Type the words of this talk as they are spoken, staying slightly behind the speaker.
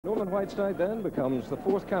Norman Whiteside then becomes the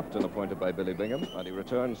fourth captain appointed by Billy Bingham, and he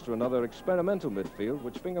returns to another experimental midfield,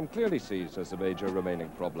 which Bingham clearly sees as the major remaining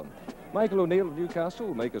problem. Michael O'Neill of Newcastle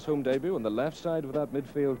will make his home debut on the left side of that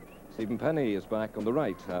midfield. Stephen Penny is back on the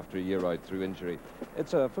right after a year out through injury.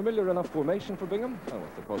 It's a familiar enough formation for Bingham, and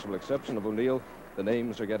with the possible exception of O'Neill, the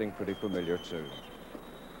names are getting pretty familiar too.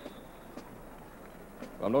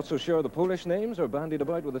 I'm not so sure the Polish names are bandied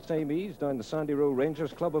about with the same ease down the Sandy Row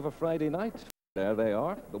Rangers Club of a Friday night. There they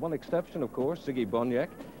are. The one exception, of course, Ziggy Boniek,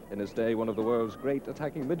 in his day one of the world's great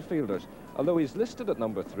attacking midfielders, although he's listed at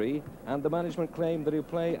number 3, and the management claim that he'll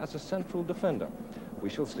play as a central defender. We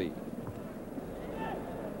shall see.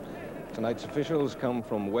 Tonight's officials come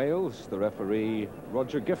from Wales, the referee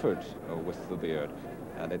Roger Gifford with the beard,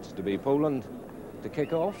 and it's to be Poland to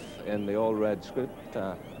kick off in the all-red script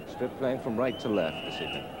playing from right to left this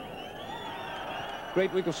evening.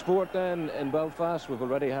 Great week of sport then in Belfast. We've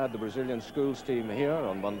already had the Brazilian schools team here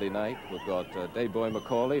on Monday night. We've got Dave Boy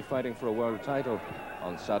Macaulay fighting for a world title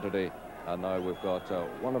on Saturday. And now we've got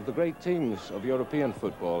one of the great teams of European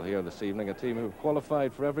football here this evening, a team who've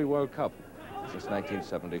qualified for every World Cup since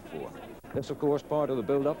 1974. This, of course, part of the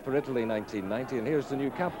build-up for Italy 1990. And here's the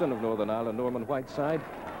new captain of Northern Ireland, Norman Whiteside.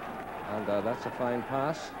 And that's a fine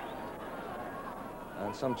pass.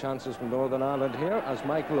 And some chances from Northern Ireland here as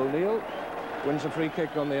Michael O'Neill wins a free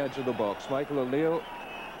kick on the edge of the box. Michael O'Neill,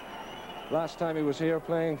 last time he was here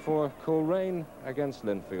playing for Coleraine against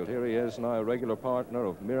Linfield. Here he is now, a regular partner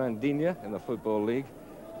of Mirandinha in the Football League,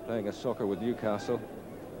 playing a soccer with Newcastle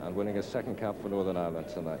and winning his second cap for Northern Ireland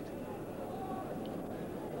tonight.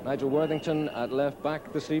 Nigel Worthington at left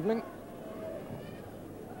back this evening.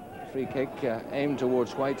 Free kick aimed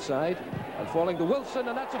towards Whiteside and falling to Wilson,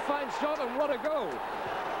 and that's a fine shot, and what a goal!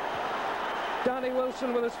 Danny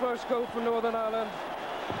Wilson with his first goal for Northern Ireland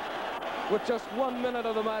with just 1 minute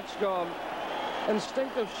of the match gone.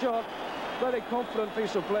 Instinctive shot, very confident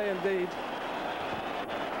piece of play indeed.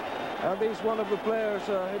 And he's one of the players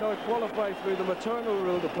who qualified through the maternal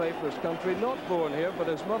rule to play for his country. Not born here, but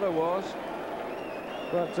his mother was.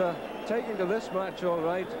 But taking to this match all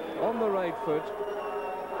right, on the right foot.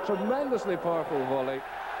 Tremendously powerful volley.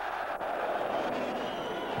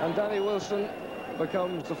 And Danny Wilson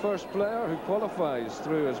becomes the first player who qualifies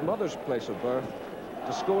through his mother's place of birth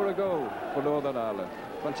to score a goal for Northern Ireland.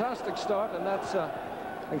 Fantastic start, and that's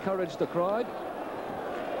encouraged the crowd.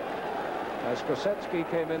 As Krosecki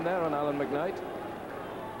came in there on Alan McKnight.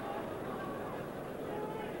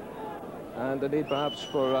 And indeed perhaps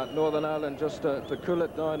for Northern Ireland just to cool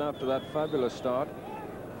it down after that fabulous start.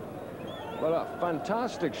 Well, a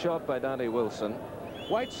fantastic shot by Danny Wilson.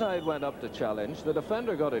 Whiteside went up to challenge. The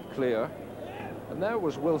defender got it clear. And there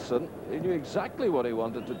was Wilson. He knew exactly what he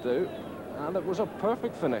wanted to do, and it was a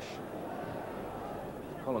perfect finish.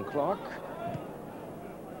 Colin Clark.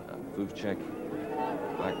 And Vuvcek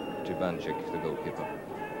back to Banjik, the goalkeeper.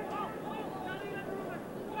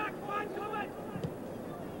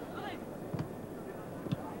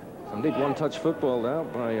 Indeed, one-touch football now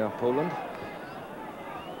by Poland.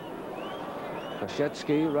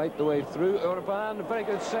 Krosecki right the way through. Urban, very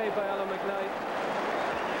good save by Alan McKnight.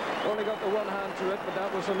 Only got the one hand to it, but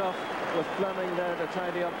that was enough with Fleming there to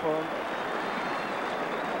tidy up for him.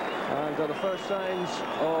 And the first signs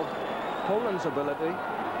of Poland's ability.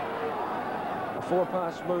 A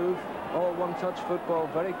four-pass move, all one-touch football,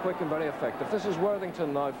 very quick and very effective. This is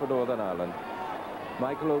Worthington now for Northern Ireland.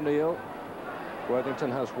 Michael O'Neill.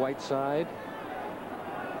 Worthington has Whiteside.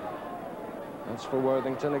 That's for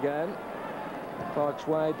Worthington again. Clark's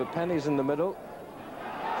wide, but Penny's in the middle.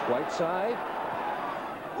 Whiteside.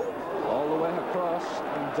 All the way across,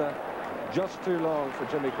 and just too long for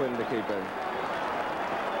Jimmy Quinn to keep in.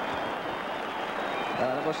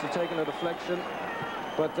 It must have taken a deflection,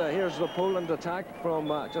 but here's the Poland attack from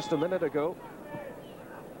just a minute ago.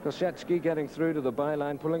 Krosecki getting through to the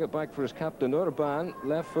byline, pulling it back for his captain, Urban,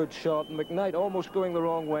 left foot shot, and McKnight almost going the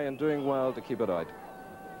wrong way and doing well to keep it out.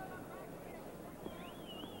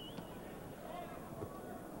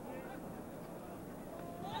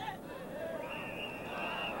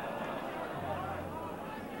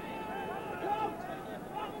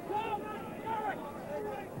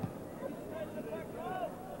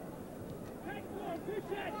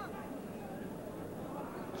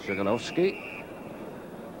 Shiganowski,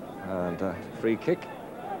 and free kick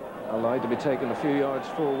allowed to be taken a few yards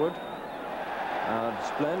forward, and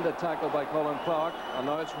splendid tackle by Colin Clark. And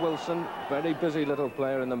now it's Wilson, very busy little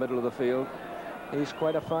player in the middle of the field. He's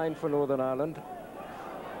quite a find for Northern Ireland.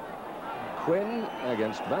 Quinn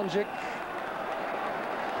against Banjik.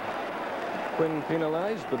 Quinn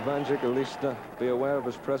penalised, but Banjik at least be aware of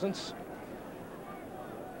his presence.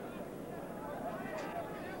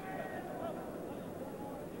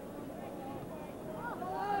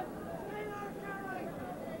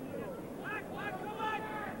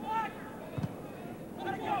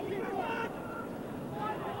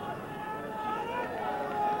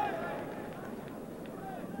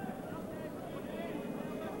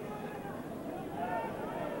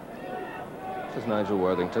 is Nigel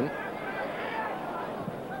Worthington.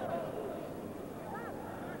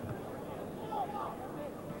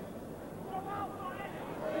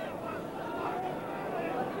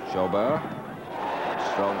 Jobber.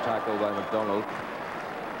 Strong tackle by McDonald.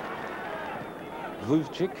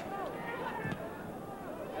 Vujicic.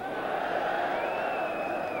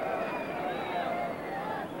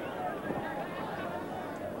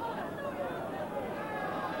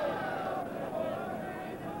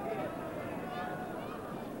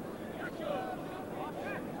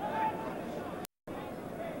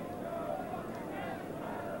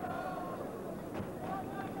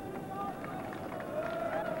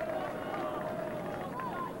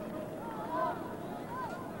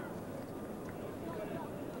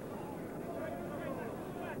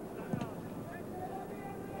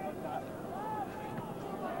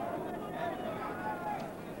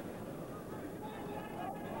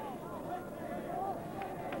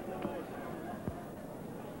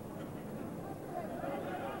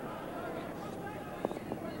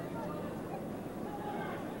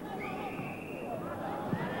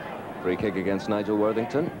 Free kick against Nigel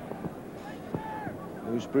Worthington,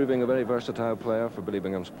 who's proving a very versatile player for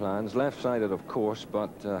Billybingham's plans. Left-sided, of course,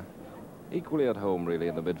 but equally at home, really,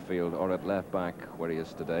 in the midfield or at left-back, where he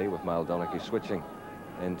is today, with Mal Donaghy switching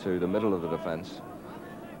into the middle of the defence.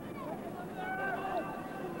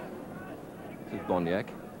 This is Boniek.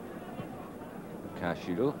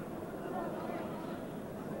 Kashil.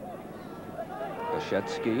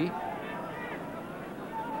 Koshetsky.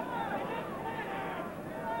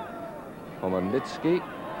 Komarnitsky.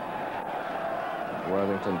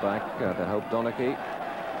 Worthington back to help Donaghy.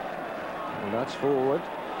 And that's forward.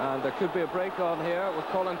 And there could be a break on here with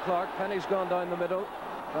Colin Clark. Penny's gone down the middle.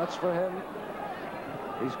 That's for him.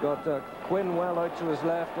 He's got Quinn well out to his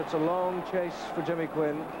left. It's a long chase for Jimmy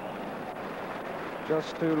Quinn.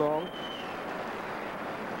 Just too long.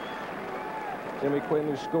 Jimmy Quinn,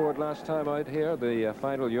 who scored last time out here, the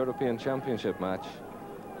final European Championship match,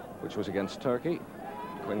 which was against Turkey.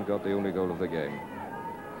 Quinn got the only goal of the game.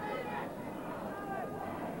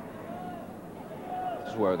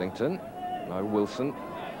 This is Worthington. Now Wilson.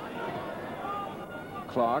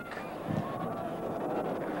 Clark.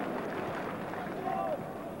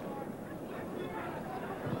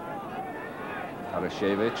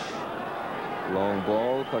 Harashevich. Long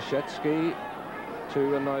ball. Koshetsky.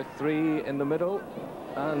 2 and now 3 in the middle.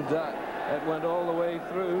 And it went all the way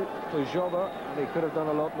through to Jobber. And he could have done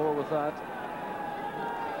a lot more with that.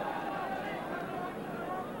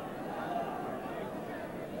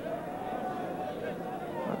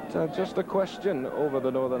 Just a question over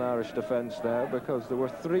the Northern Irish defence there, because there were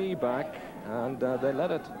 3 back and they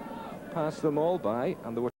let it pass them all by,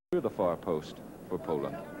 and there were 2 at the far post for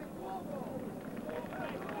Poland.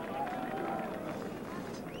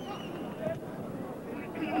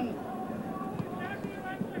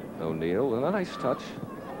 O'Neill, and a nice touch.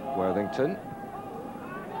 Worthington.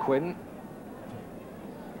 Quinn.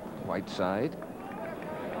 Whiteside.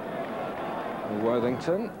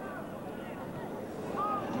 Worthington.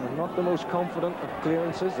 Not the most confident of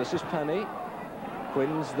clearances. This is Penny.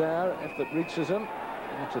 Quinn's there if it reaches him,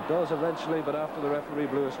 which it does eventually, but after the referee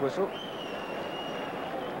blew his whistle.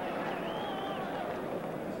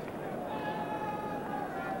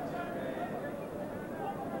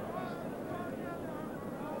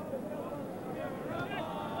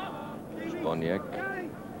 Boniek.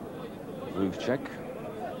 Vujicic.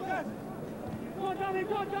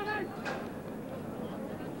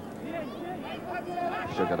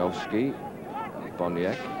 Shigarovsky.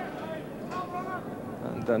 Boniek.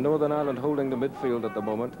 And Northern Ireland holding the midfield at the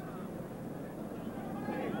moment.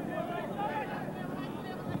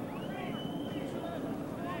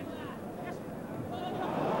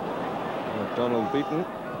 McDonald beaten.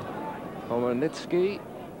 Komarnitsky.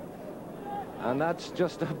 And that's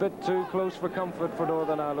just a bit too close for comfort for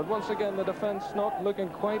Northern Ireland. Once again, the defence not looking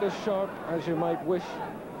quite as sharp as you might wish,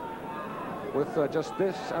 with just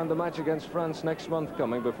this and the match against France next month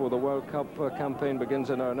coming before the World Cup campaign begins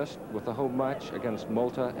in earnest, with the home match against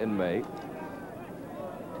Malta in May.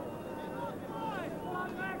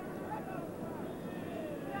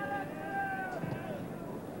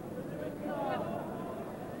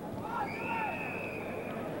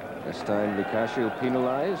 This time Lukashu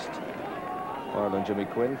penalised. Ireland Jimmy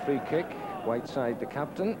Quinn, free kick. Whiteside the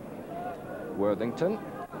captain. Worthington.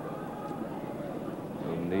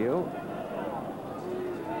 O'Neill.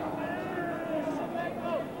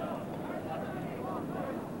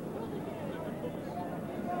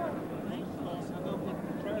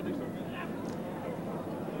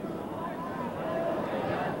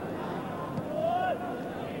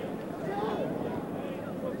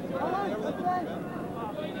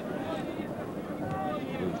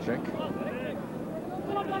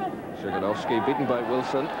 Ziganowski beaten by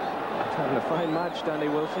Wilson. Having a fine match, Danny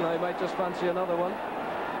Wilson. I might just fancy another one.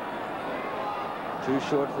 Too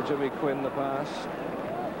short for Jimmy Quinn, the pass.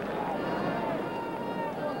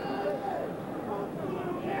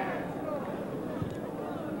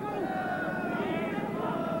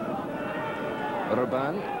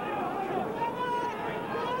 Urban.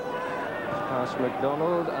 Past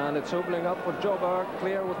McDonald, and it's opening up for Jobber.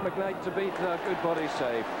 Clear with McKnight to beat. A good body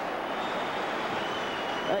save.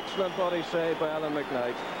 Excellent body save by Alan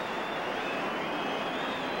McKnight.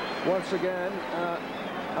 Once again,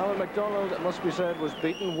 Alan McDonald, it must be said, was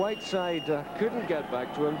beaten. Whiteside couldn't get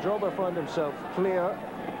back to him. Jobber found himself clear.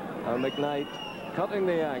 McKnight cutting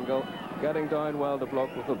the angle, getting down well to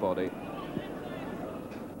block with the body.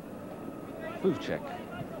 Vuvcek.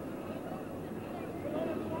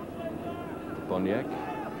 Boniek.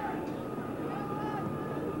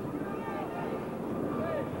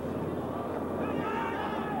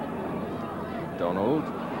 Donald.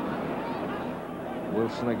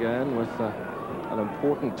 Wilson again with an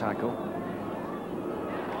important tackle.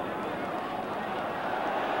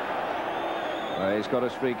 He's got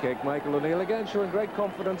his free kick. Michael O'Neill again showing great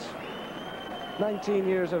confidence. 19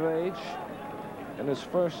 years of age in his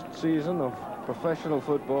first season of professional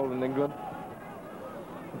football in England.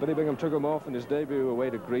 Billy Bingham took him off in his debut away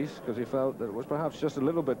to Greece because he felt that it was perhaps just a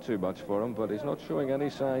little bit too much for him, but he's not showing any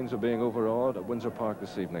signs of being overawed at Windsor Park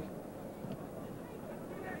this evening.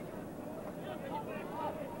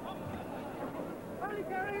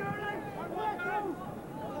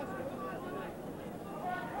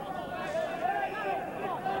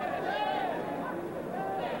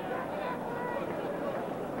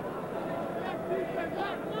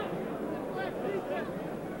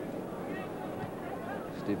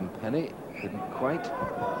 Stephen Penny didn't quite.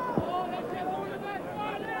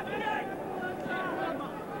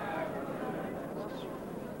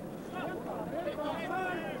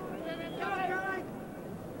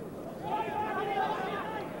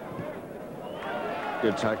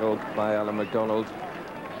 Good tackle by Alan McDonald.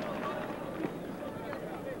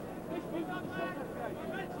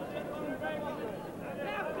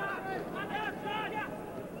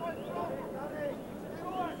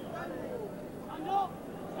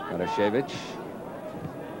 Anashevich.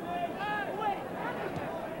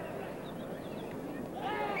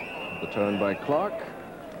 The turn by Clark.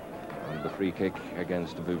 And the free kick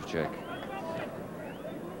against Vuvcek.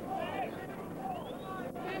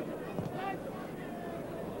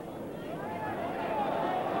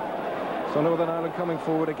 So Northern Ireland coming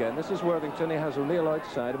forward again. This is Worthington. He has O'Neill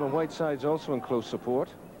outside him, and Whiteside's also in close support.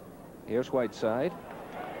 Here's Whiteside.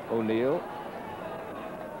 O'Neill.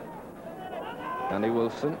 Danny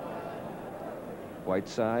Wilson.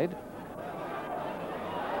 Whiteside.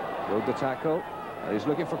 Rode the tackle. And he's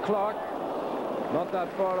looking for Clark. Not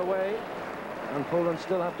that far away. And Poland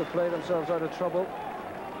still have to play themselves out of trouble,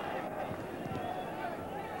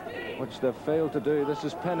 which they've failed to do. This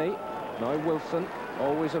is Penny. Now Wilson.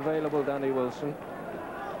 Always available, Danny Wilson.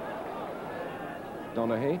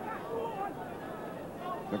 Donaghy.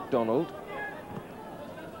 McDonald.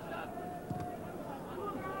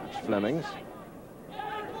 It's Flemings.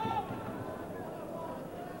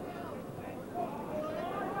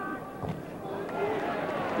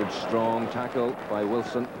 Good strong tackle by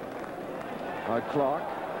Wilson. Now Clark.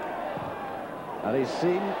 And he's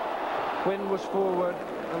seen Quinn was forward,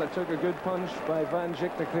 and it took a good punch by Van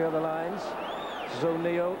Dijk to clear the lines.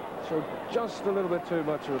 O'Neill showed just a little bit too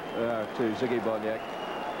much to Ziggy Boniek.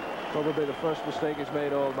 Probably the first mistake he's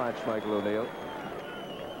made all match, Michael O'Neill.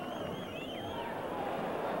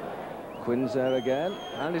 Quinn's there again,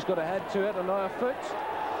 and he's got a head to it, and now a foot,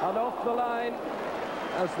 and off the line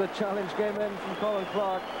as the challenge came in from Colin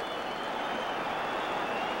Clark.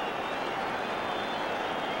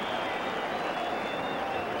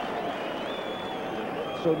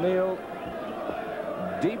 So O'Neill,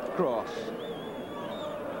 deep cross.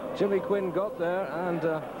 Jimmy Quinn got there and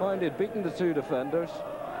found he'd beaten the two defenders,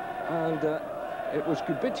 and it was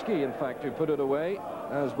Kubicki, in fact, who put it away,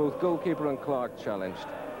 as both goalkeeper and Clark challenged.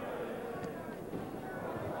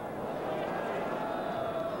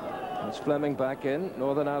 It's Fleming back in.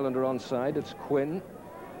 Northern Ireland are onside. It's Quinn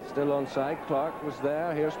still onside. Clark was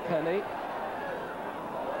there. Here's Penny.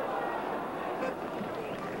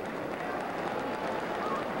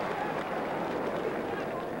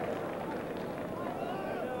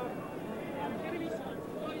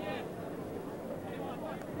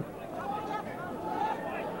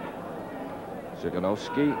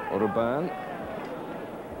 Ziganowski, Urban.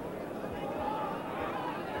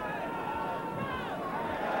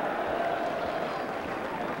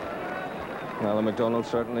 Alan McDonald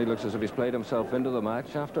certainly looks as if he's played himself into the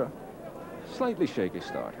match after Slightly shaky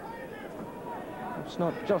start. It's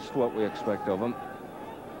not just what we expect of him.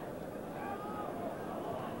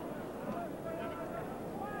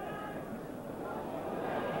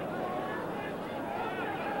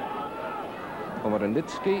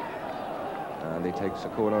 Komarnitsky, and he takes a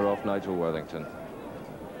corner off Nigel Worthington.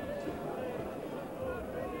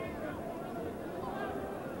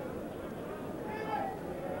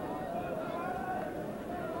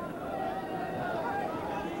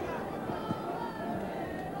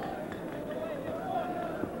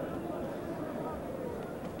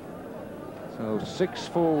 So 6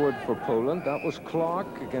 forward for Poland. That was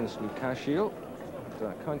Clark against Lukashiel.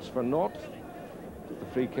 That counts for naught. The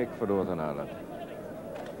free kick for Northern Ireland.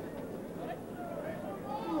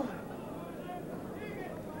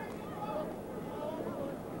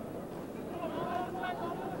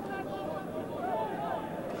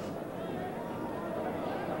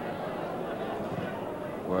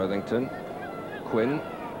 Worthington, Quinn,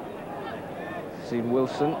 Sean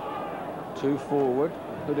Wilson, 2 forward,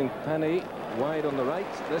 including Penny, wide on the right.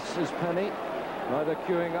 This is Penny, now they're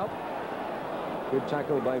queuing up. Good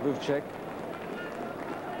tackle by Vuvcek.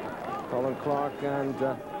 Colin Clark and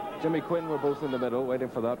Jimmy Quinn were both in the middle, waiting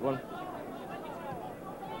for that one.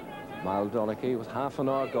 Niall Donachie with half an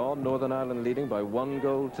hour gone, Northern Ireland leading by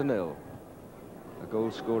 1-0. The goal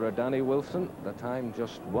scorer Danny Wilson, the time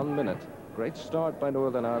just 1 minute. Great start by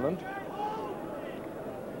Northern Ireland.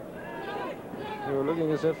 They were looking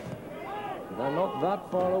as if they're not that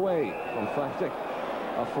far away from finding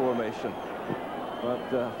a formation.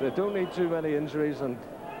 But they don't need too many injuries, and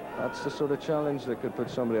that's the sort of challenge that could put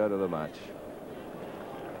somebody out of the match.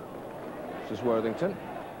 This is Worthington.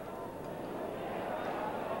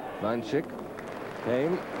 Vanchik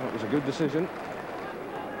came. That was a good decision.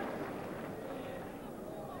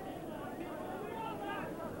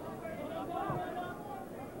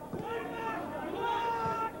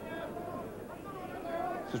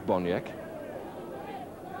 This is Boniek.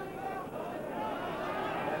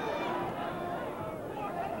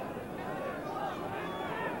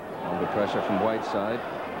 Under pressure from Whiteside.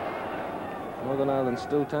 Northern Ireland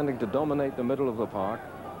still tending to dominate the middle of the park,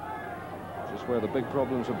 which is where the big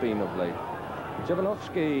problems have been of late.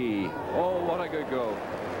 Jovanovski. Oh, what a good goal.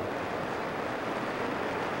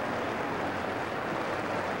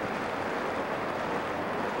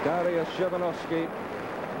 Dariusz Jovanovski,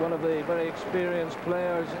 one of the very experienced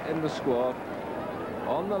players in the squad.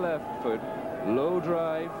 On the left foot, low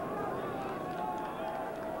drive,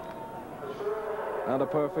 and a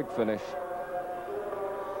perfect finish.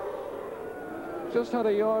 Just had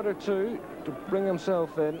a yard or two to bring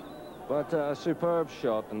himself in, but a superb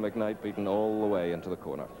shot, and McKnight beaten all the way into the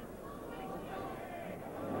corner.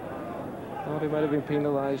 Thought he might have been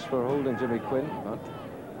penalised for holding Jimmy Quinn, but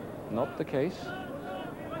not the case.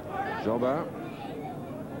 Jobber,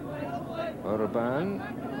 Urban,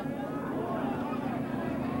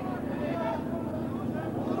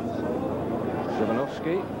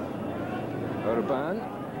 Jovanovski, Urban,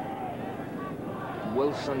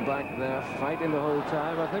 Wilson back there fighting the whole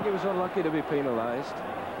time. I think he was unlucky to be penalised.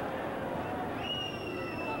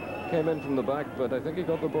 Came in from the back, but I think he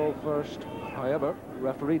got the ball first. However,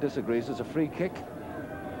 referee disagrees. It's a free kick.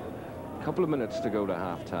 A couple of minutes to go to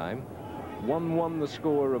half-time. 1-1 the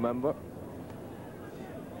score, remember.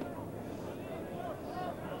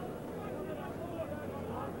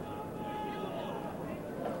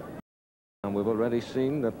 And we've already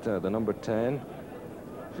seen that the number 10,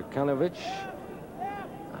 Jukanovic,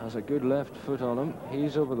 has a good left foot on him.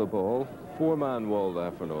 He's over the ball. 4-man wall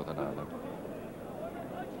there for Northern Ireland.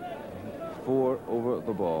 4 over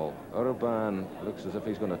the ball. Urban looks as if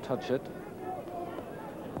he's going to touch it.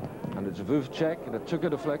 And it's Vuvcek, and it took a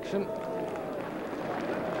deflection.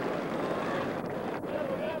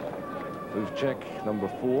 Vuvcek, number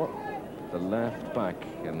 4, the left back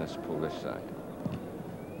in this Polish side.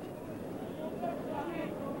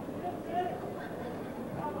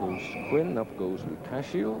 Goes Quinn, up goes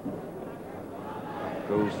Lukashiel.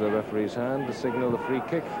 Goes the referee's hand to signal the free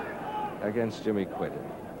kick against Jimmy Quinn.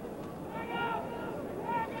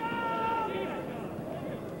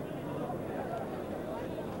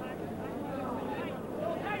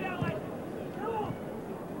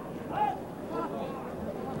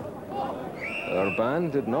 Urban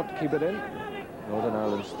did not keep it in. Northern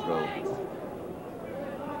Ireland's throw.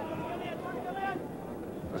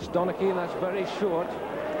 It's Donachie, and that's very short.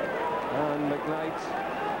 And McKnight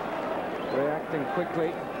reacting quickly.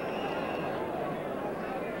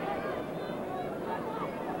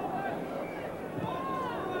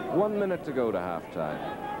 One minute to go to half-time.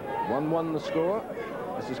 1-1 the score.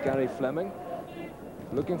 This is Gary Fleming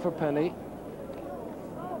looking for Penny.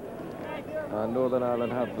 And Northern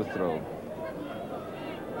Ireland have the throw.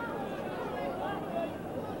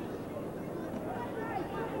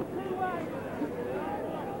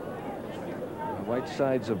 White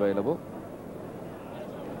side's available.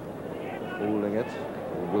 Holding it,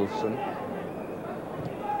 Wilson.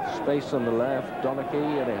 Space on the left,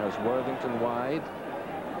 Donaghy, and he has Worthington wide.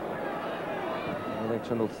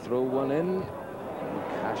 Worthington will throw one in.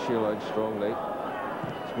 Cashiel out strongly.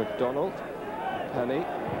 It's McDonald. Penny.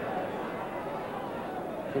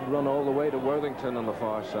 Could run all the way to Worthington on the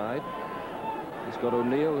far side. He's got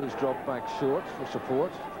O'Neill, who's dropped back short for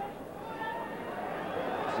support.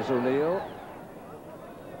 This is O'Neill.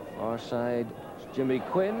 Far side, Jimmy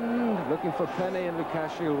Quinn looking for Penny, and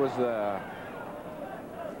Cashiel was there.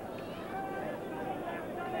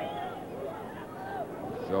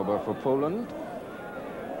 Jobber for Poland.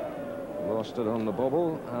 Lost it on the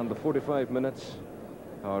bubble, and the 45 minutes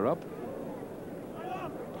are up.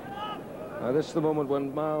 Now this is the moment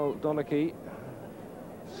when Mal Donaghy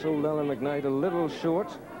sold Alan McKnight a little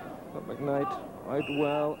short, but McKnight out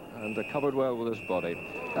well and covered well with his body.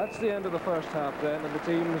 That's the end of the first half then, and the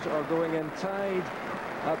teams are going in tied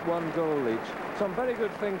at 1 goal each. Some very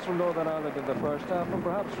good things from Northern Ireland in the first half, and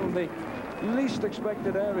perhaps from the least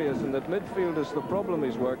expected areas, in that midfield is the problem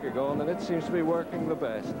he's working on, and it seems to be working the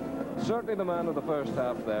best. Certainly the man of the first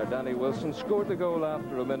half there, Danny Wilson, scored the goal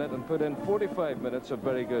after a minute and put in 45 minutes of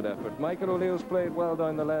very good effort. Michael O'Neill's played well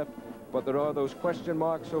down the left, but there are those question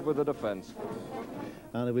marks over the defence.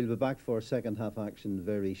 And we'll be back for second half action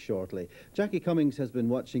very shortly. Jackie Cummings has been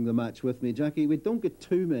watching the match with me. Jackie, we don't get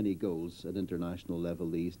too many goals at international level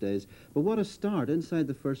these days, but what a start inside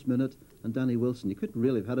the first minute. And Danny Wilson, you couldn't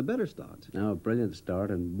really have had a better start. No, brilliant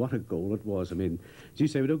start, and what a goal it was. I mean, as you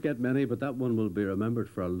say, we don't get many, but that one will be remembered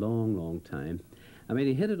for a long, long time. I mean,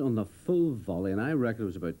 he hit it on the full volley, and I reckon it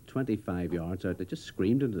was about 25 yards out. It just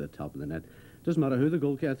screamed into the top of the net. Doesn't matter who the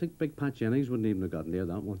goalkeeper. I think big Pat Jennings wouldn't even have gotten near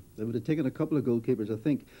that one. They would have taken a couple of goalkeepers, I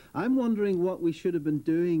think. I'm wondering what we should have been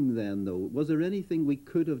doing then, though. Was there anything we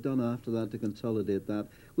could have done after that to consolidate that?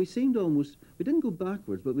 We seemed almost... We didn't go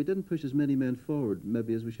backwards, but we didn't push as many men forward,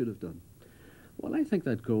 maybe, as we should have done. Well, I think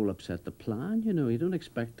that goal upset the plan. You know, you don't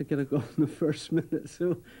expect to get a goal in the first minute,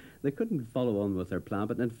 so they couldn't follow on with their plan.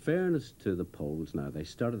 But in fairness to the Poles now, they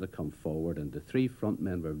started to come forward, and the three front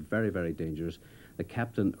men were very, very dangerous. The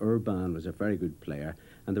captain, Urban, was a very good player,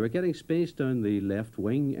 and they were getting space down the left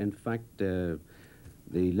wing. In fact, the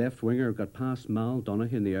left winger got past Mal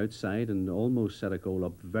Donaghy on the outside and almost set a goal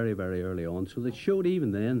up very, very early on. So they showed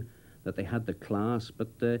even then that they had the class, but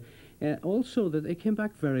also that they came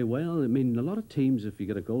back very well. I mean, a lot of teams, if you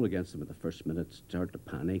get a goal against them at the first minute, start to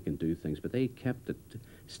panic and do things, but they kept it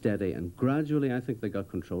steady, and gradually I think they got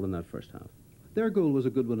control in that first half. Their goal was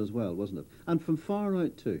a good one as well, wasn't it? And from far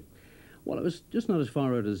out too. Well, it was just not as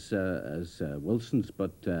far out as Wilson's,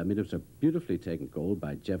 but I mean, it was a beautifully taken goal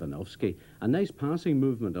by Jovanovski. A nice passing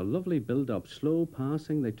movement, a lovely build-up, slow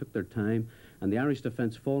passing. They took their time, and the Irish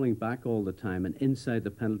defence falling back all the time and inside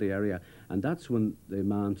the penalty area. And that's when the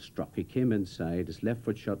man struck. He came inside. His left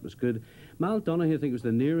foot shot was good. Mal Donaghy, I think, was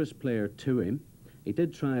the nearest player to him. He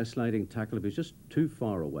did try a sliding tackle, but he was just too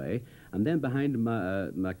far away. And then behind him,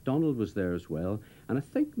 MacDonald was there as well. And I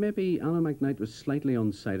think maybe Alan McKnight was slightly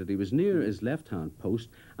unsighted. He was near his left-hand post,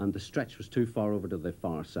 and the stretch was too far over to the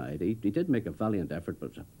far side. He did make a valiant effort, but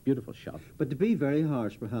it was a beautiful shot. But to be very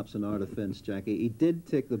harsh, perhaps, in our defence, Jackie, he did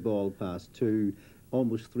take the ball past two,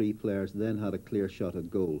 almost three players, then had a clear shot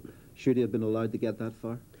at goal. Should he have been allowed to get that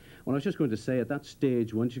far? Well, I was just going to say, at that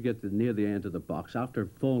stage, once you get near the end of the box, after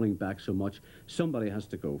falling back so much, somebody has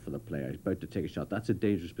to go for the player. He's about to take a shot. That's a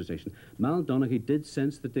dangerous position. Mal Donaghy did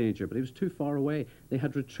sense the danger, but he was too far away. They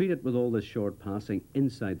had retreated with all this short passing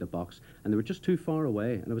inside the box, and they were just too far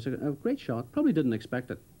away. And it was a great shot. Probably didn't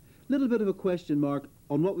expect it. Little bit of a question mark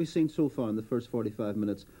on what we've seen so far in the first 45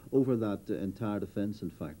 minutes over that entire defence,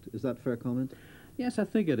 in fact. Is that a fair comment? Yes, I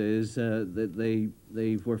think it is.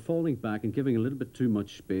 They were falling back and giving a little bit too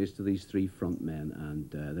much space to these three front men,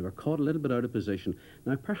 and they were caught a little bit out of position.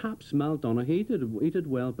 Now, perhaps Mal Donaghy, he did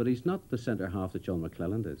well, but he's not the centre half that John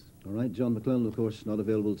McClelland is. All right, John McClelland, of course, not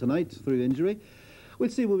available tonight through injury. We'll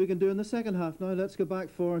see what we can do in the second half. Now, let's go back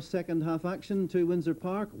for second half action to Windsor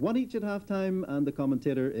Park. One each at half-time, and the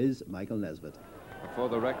commentator is Michael Nesbitt. For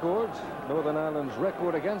the record, Northern Ireland's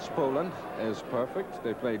record against Poland is perfect.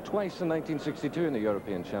 They played twice in 1962 in the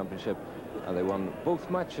European Championship, and they won both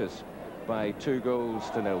matches by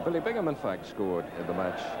 2-0. Billy Bingham, in fact, scored in the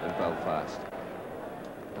match in Belfast.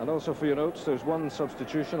 And also for your notes, there's one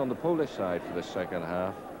substitution on the Polish side for the second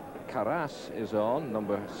half. Karas is on,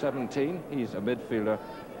 number 17. He's a midfielder,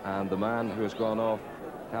 and the man who has gone off,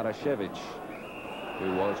 Karasiewicz.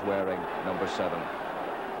 who was wearing number 7.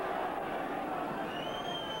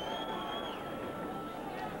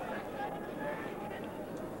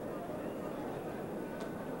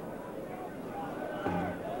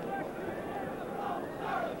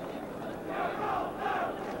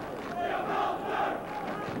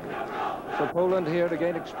 So Poland here to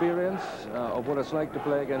gain experience of what it's like to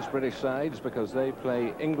play against British sides, because they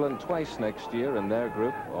play England twice next year in their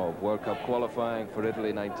group of World Cup qualifying for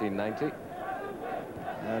Italy 1990.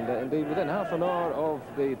 And indeed, within half an hour of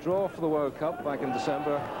the draw for the World Cup back in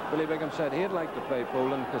December, Billy Bingham said he'd like to play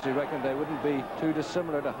Poland because he reckoned they wouldn't be too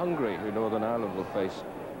dissimilar to Hungary, who Northern Ireland will face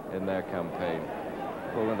in their campaign.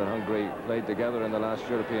 Poland and Hungary played together in the last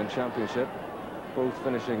European Championship, both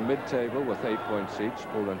finishing mid-table with 8 points each.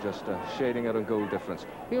 Poland just shading out on goal difference.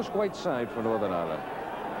 Here's Whiteside for Northern Ireland.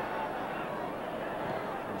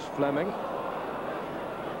 It's Fleming.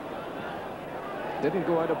 Didn't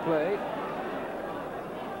go out of play.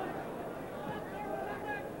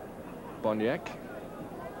 Boniek.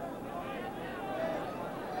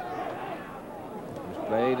 He's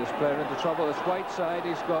played his player into trouble. It's Whiteside.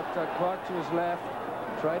 He's got Clark to his left.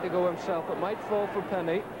 Tried to go himself. It might fall for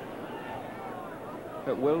Penny.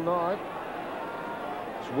 It will not.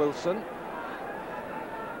 It's Wilson.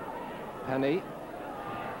 Penny.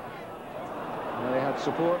 They had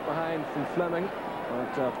support behind from Fleming,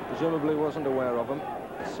 but presumably wasn't aware of him.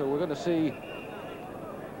 So we're going to see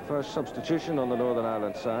first substitution on the Northern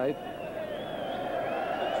Ireland side.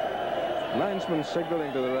 Linesman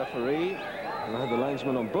signalling to the referee. And the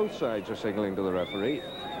linesmen on both sides are signalling to the referee.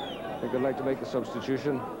 I think they'd like to make the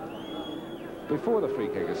substitution before the free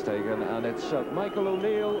kick is taken, and it's Michael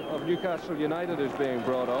O'Neill of Newcastle United who's being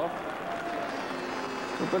brought off.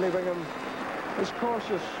 But Billy Bingham is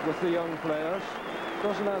cautious with the young players,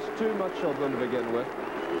 doesn't ask too much of them to begin with.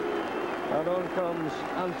 And on comes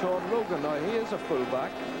Anton Rogan. Now, he is a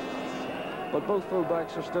full-back, but both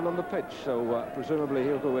full-backs are still on the pitch, so presumably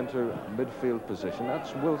he'll go into midfield position.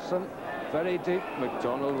 That's Wilson, very deep.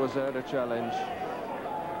 McDonald was there to challenge.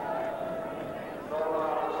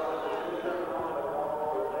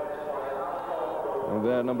 And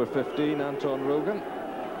there, number 15, Anton Rogan.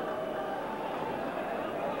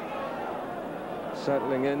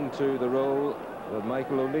 Settling into the role that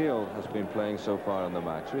Michael O'Neill has been playing so far in the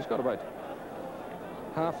match. So he's got about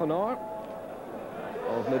half an hour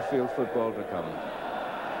of midfield football to come.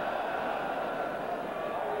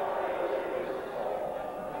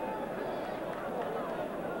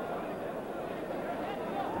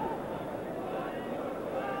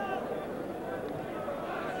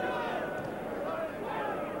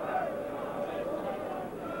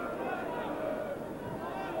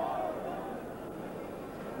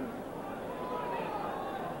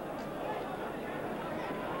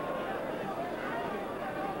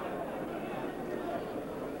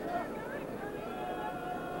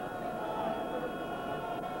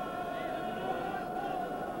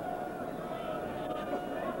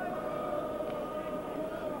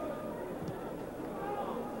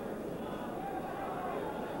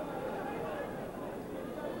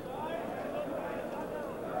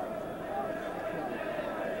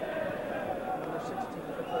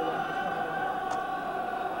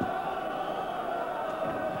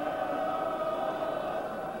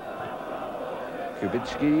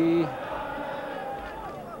 Kubicki.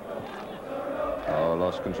 Oh,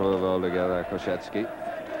 lost control of it altogether, Koszecki.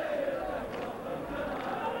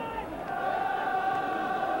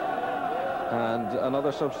 And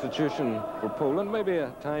another substitution for Poland. Maybe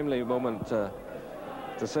a timely moment to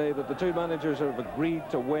say that the two managers have agreed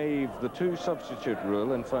to waive the 2 substitute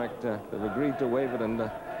rule. In fact, they've agreed to waive it in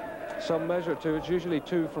some measure too. It's usually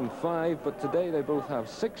 2 from 5, but today they both have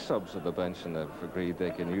 6 subs at the bench, and they've agreed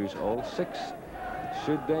they can use all 6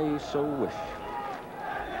 should they so wish.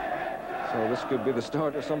 So this could be the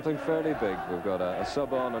start of something fairly big. We've got a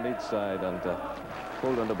sub on each side, and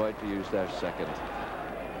Poland about to use their second.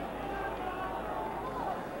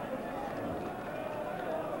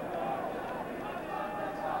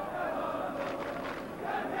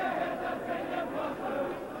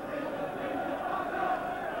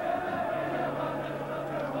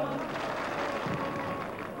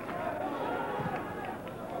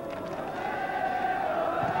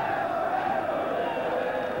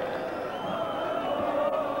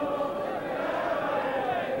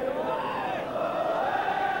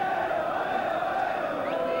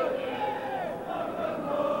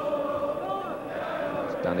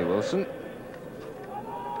 Danny Wilson.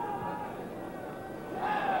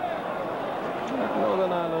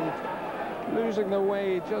 Northern Ireland losing their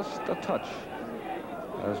way just a touch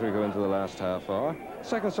as we go into the last half hour.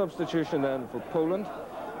 Second substitution then for Poland.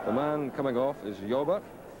 The man coming off is Joba,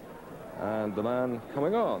 and the man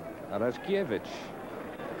coming on, Araszkiewicz,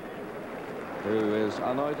 who is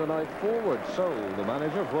an out-and-out forward. So the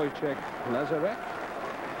manager, Wojciech Lazarek,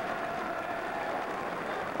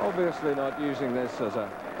 obviously not using this as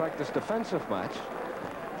a practice defensive match.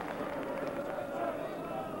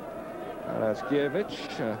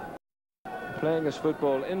 Araszkiewicz playing his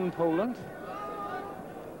football in Poland,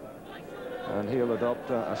 and he'll adopt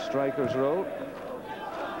a striker's role.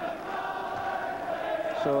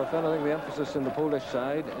 So if anything, the emphasis in the Polish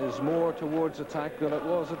side is more towards attack than it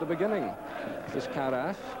was at the beginning. This is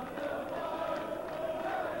Karas,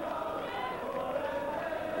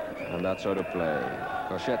 and that's out of play.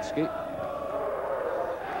 Koszecki.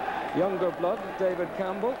 Younger blood, David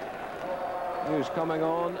Campbell, who's coming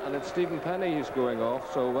on, and it's Stephen Penny who's going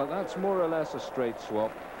off. So well, that's more or less a straight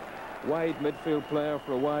swap. Wide midfield player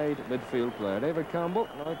for a wide midfield player. David Campbell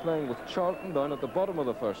now playing with Charlton down at the bottom of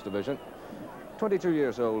the First Division. 22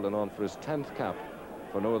 years old and on for his 10th cap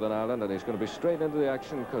for Northern Ireland, and he's going to be straight into the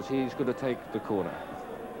action because he's going to take the corner.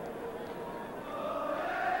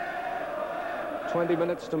 20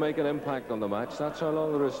 minutes to make an impact on the match. That's how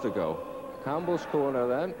long there is to go. Campbell's corner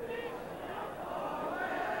then.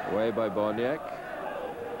 Away by Boniek.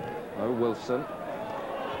 Now Wilson.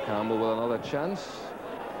 Campbell with another chance.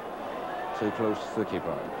 Too close to the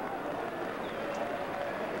keeper.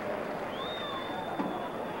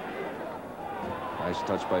 Nice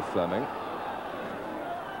touch by Fleming.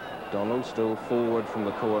 Donald still forward from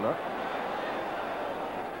the corner.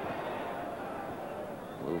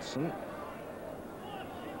 Wilson.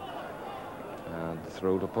 And the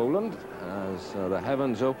throw to Poland as the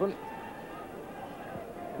heavens open.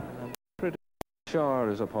 And pretty shower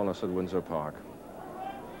is upon us at Windsor Park.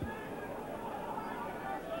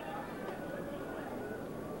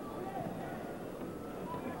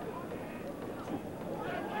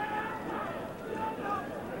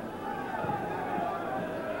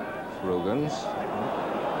 Rogans.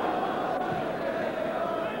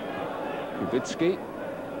 Kubicki.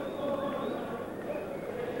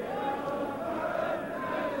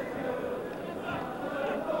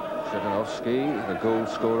 Szykanowski, the goal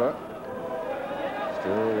scorer.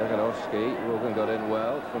 Still Szykanowski. Rogan got in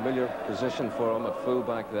well. Familiar position for him at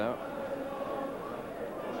full-back there.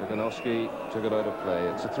 Szykanowski took it out of play.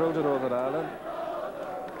 It's a throw to Northern Ireland.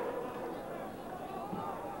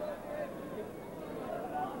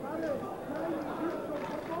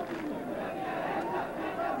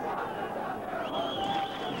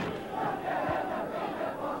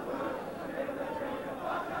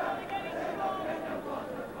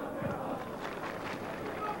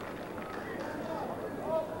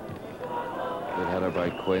 By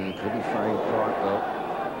Quinn, couldn't find Clark though.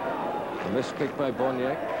 A missed kick by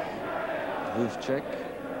Boniek. Wówczak.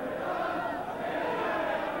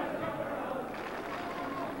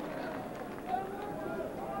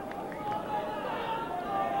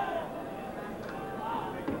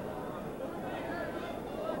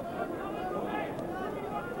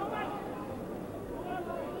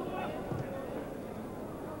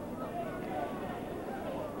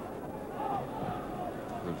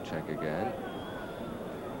 Wówczak again.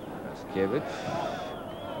 Kiewicz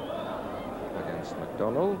against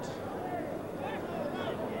McDonald.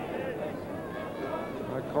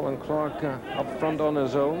 Colin Clark up front on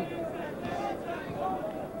his own.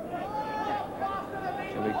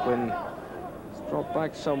 Jimmy Quinn has dropped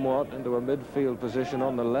back somewhat into a midfield position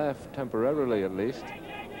on the left, temporarily at least.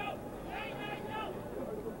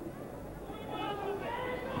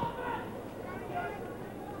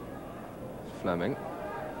 Fleming.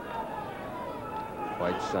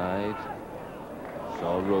 Whiteside,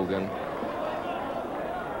 saw Rogan,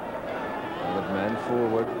 and men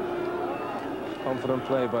forward. Confident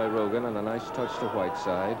play by Rogan and a nice touch to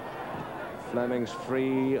Whiteside. Fleming's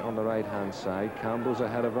free on the right-hand side. Campbell's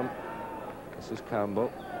ahead of him. This is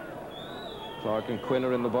Campbell. Clark and Quinn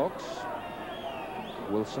are in the box.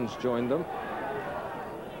 Wilson's joined them.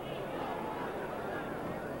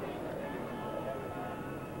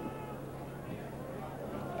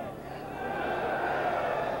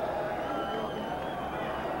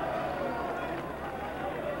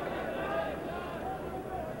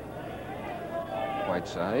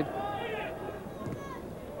 Whiteside.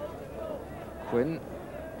 Quinn.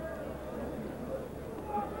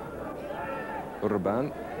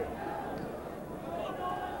 Urban.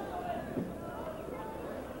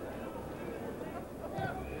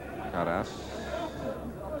 Karas.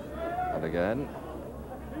 And again.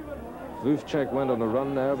 Wówczak went on a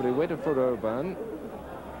run there, but he waited for Urban.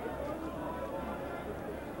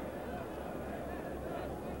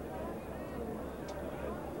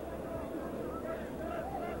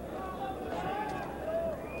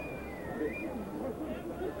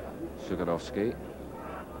 Jaganowski.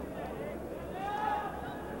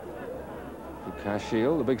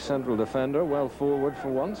 Kashiel, the big central defender, well forward for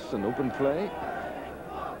once, an open play.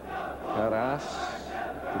 Karas,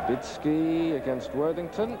 Kubitsky against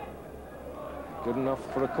Worthington. Good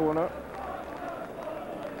enough for a corner.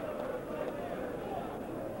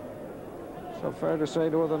 So fair to say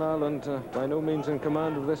Northern Ireland by no means in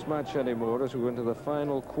command of this match anymore as we go into the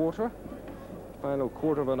final quarter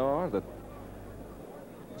of an hour. The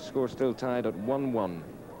score still tied at 1-1.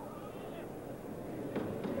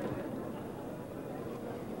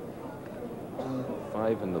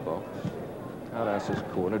 Five in the box. Karas's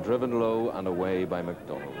corner, driven low and away by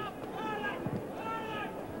McDonald.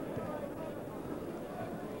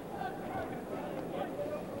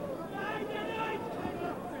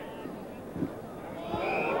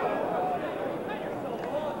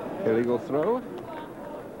 Illegal throw.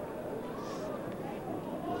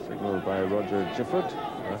 Signalled by Roger Gifford,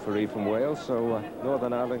 referee from Wales, so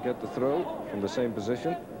Northern Ireland get the throw from the same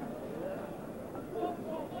position.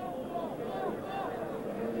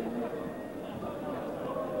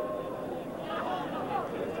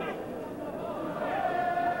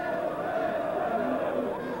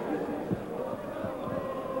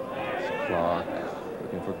 Clark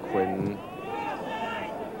looking for Quinn.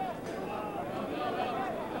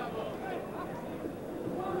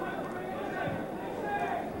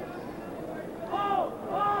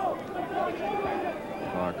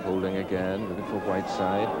 Clark holding again, looking for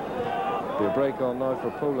Whiteside. Be a break on now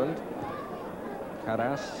for Poland.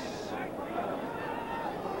 Karas.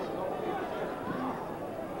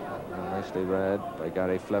 Nicely read by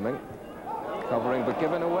Gary Fleming. Covering but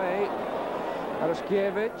given away.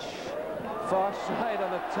 Araskiewicz. Far side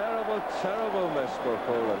and a terrible, terrible miss for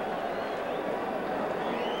Poland.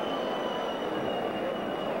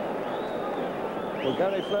 Well,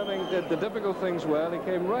 Gary Fleming did the difficult things well. He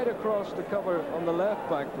came right across to cover on the left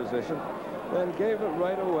back position, then gave it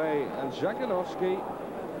right away. And Jaganowski,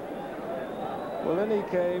 well, then he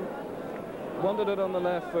came, wanted it on the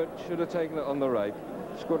left foot, should have taken it on the right.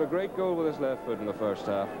 Scored a great goal with his left foot in the first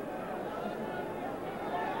half.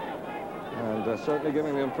 And certainly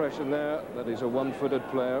giving the impression there that he's a one-footed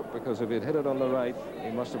player, because if he'd hit it on the right, he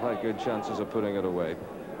must have had good chances of putting it away.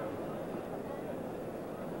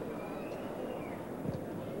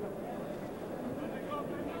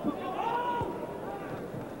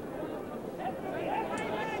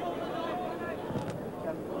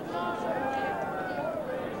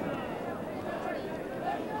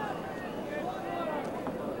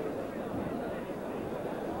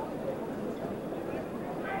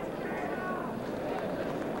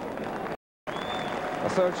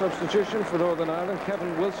 A third substitution for Northern Ireland.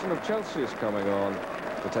 Kevin Wilson of Chelsea is coming on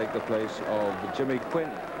to take the place of Jimmy Quinn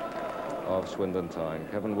of Swindon Town.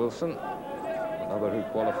 Kevin Wilson, another who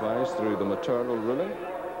qualifies through the maternal ruling,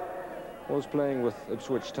 was playing with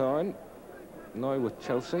Ipswich Town, now with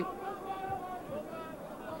Chelsea.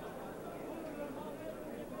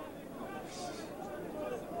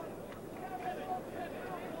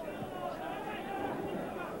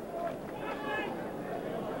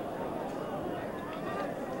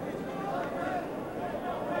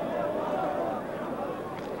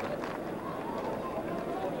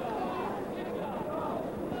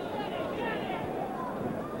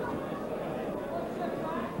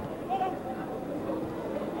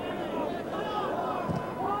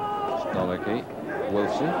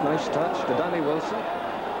 Wilson, nice touch to Danny Wilson.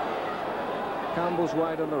 Campbell's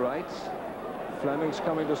wide on the right. Fleming's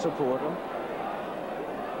coming to support him.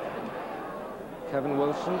 Kevin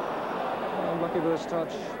Wilson, unlucky with his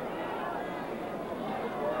touch.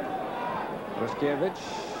 Araskiewicz.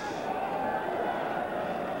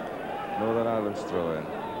 Northern Ireland's throw in.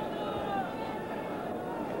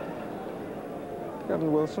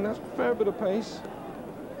 Kevin Wilson has a fair bit of pace.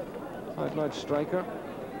 Five-night striker.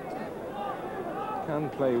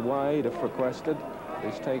 Can play wide if requested.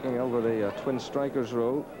 He's taking over the twin strikers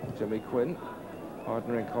role. Jimmy Quinn,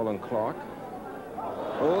 partnering Colin Clark.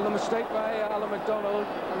 Oh, the mistake by Alan McDonald,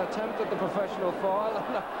 an attempt at the professional foul.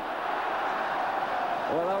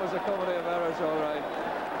 Well, that was a comedy of errors, all right.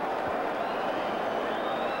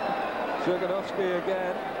 Jaganowski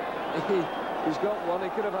again. He's got one. He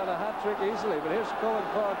could have had a hat-trick easily, but here's Colin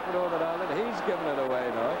Clark for Northern Ireland. He's given it away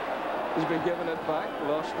now. He's been giving it back,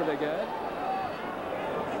 lost it again.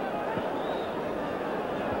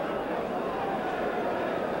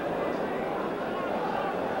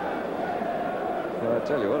 Well, I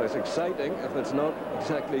tell you what, it's exciting if it's not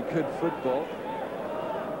exactly good football.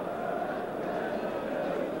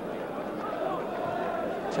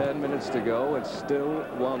 Ten minutes to go, it's still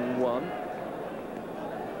 1-1.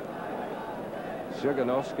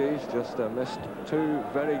 Zhiganowski's just missed two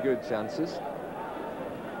very good chances.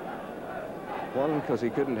 One because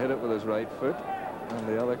he couldn't hit it with his right foot, and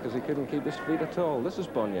the other because he couldn't keep his feet at all. This is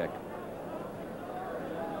Boniek.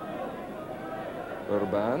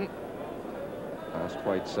 Urban. Past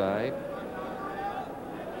white side.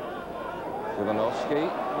 Zhiganowski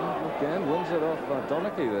again wins it off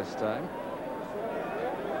Donachie this time.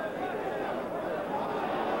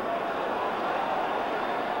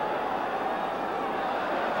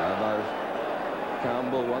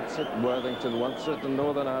 Campbell wants it, Worthington wants it, and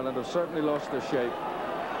Northern Ireland have certainly lost their shape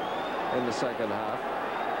in the second half.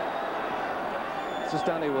 This is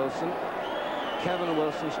Danny Wilson. Kevin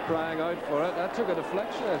Wilson's crying out for it. That took a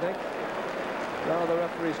deflection, I think. Now the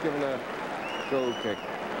referee's given a goal kick.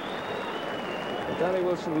 But Danny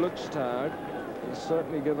Wilson looks tired. He's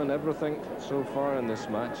certainly given everything so far in this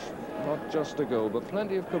match. Not just a goal, but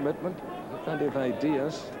plenty of commitment, plenty of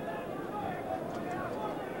ideas.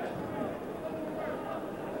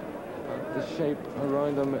 The shape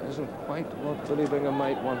around him isn't quite what Billy Bingham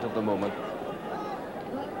might want at the moment.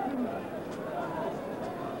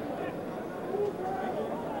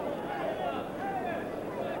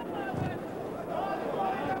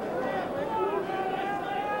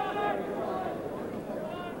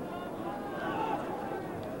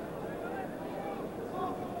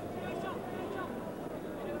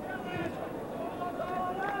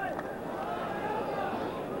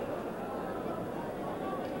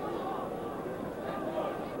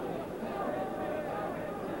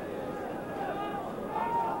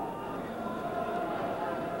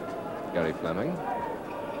 Gary Fleming,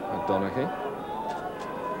 Donachie.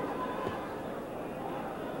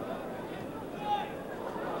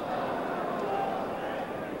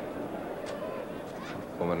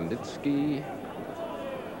 Komanditsky.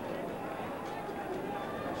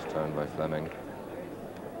 It's turned by Fleming.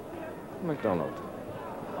 McDonald.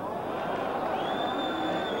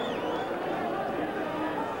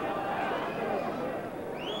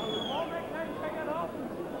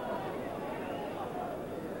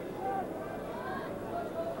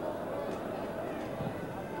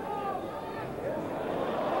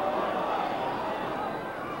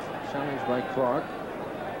 Challenged by Clark,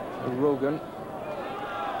 Rogan,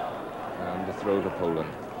 and the throw to Poland.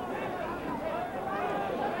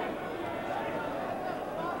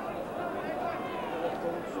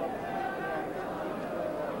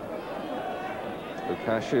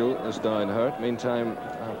 Lukashiel is down hurt. Meantime,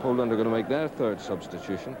 Poland are going to make their third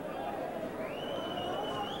substitution.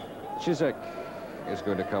 Cizek is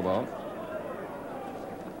going to come on.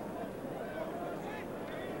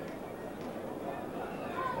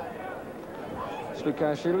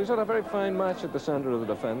 Lukashiel, who's had a very fine match at the centre of the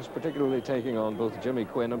defence, particularly taking on both Jimmy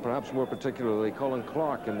Quinn and perhaps more particularly Colin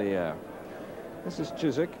Clark in the air. This is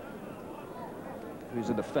Cizek,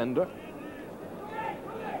 who's a defender.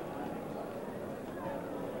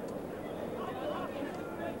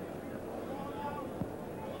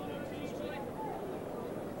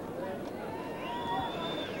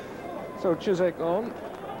 So Cizek on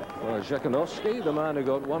for Zhiganowski, the man who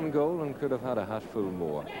got one goal and could have had a hatful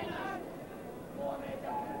more.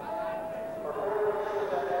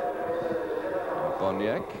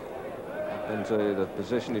 Boniek into the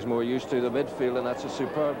position he's more used to, the midfield, and that's a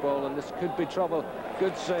superb ball, and this could be trouble.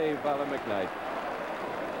 Good save, Alan McKnight.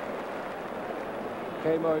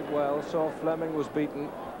 Came out well, saw Fleming was beaten.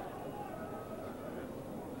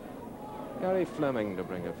 Gary Fleming to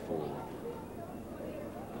bring it forward.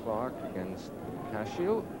 Clark against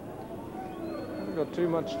Cashiel. Haven't got too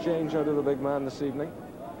much change out of the big man this evening.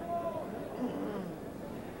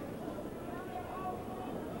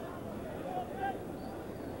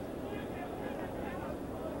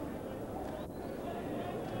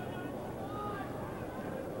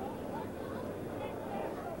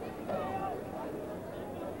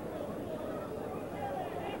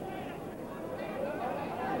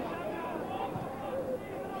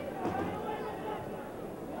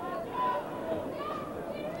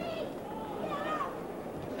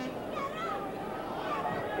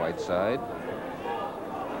 White side,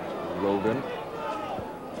 Rogan,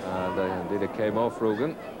 and indeed it came off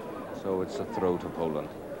Rogan, so it's a throw to Poland.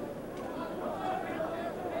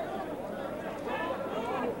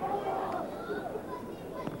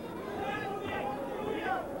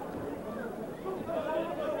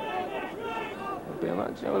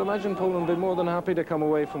 I would imagine Poland would be more than happy to come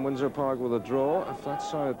away from Windsor Park with a draw, if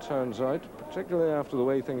that's how it turns out, particularly after the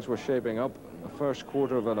way things were shaping up the first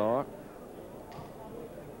quarter of an hour.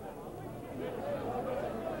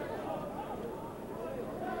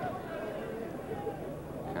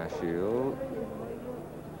 Cashiel.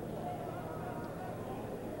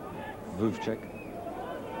 Vuvcik.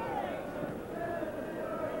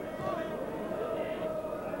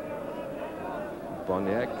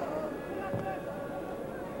 Boniek.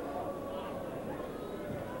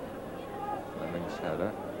 Fleming's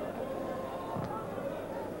header.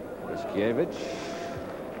 Riskiewicz.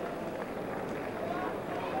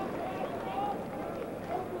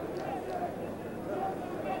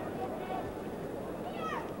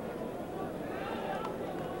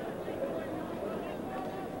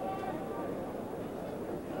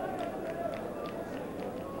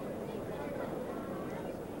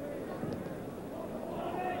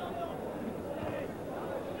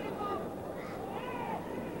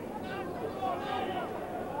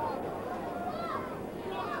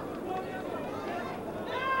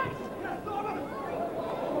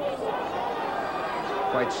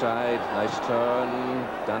 Right side, nice turn.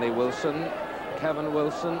 Danny Wilson, Kevin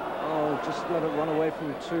Wilson. Oh, just let it run away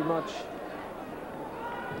from him too much.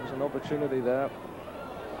 There's an opportunity there.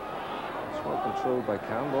 It's well controlled by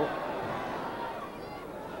Campbell.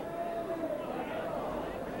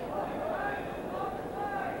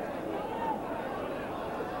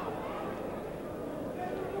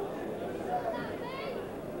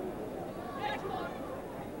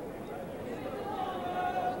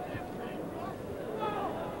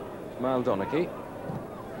 Mal Donaghy.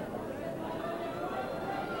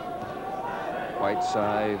 White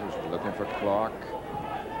side, looking for Clark.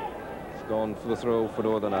 It's gone for the throw for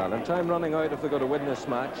Northern Ireland. Time running out if they're going to win this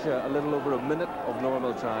match. A little over a minute of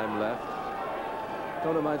normal time left.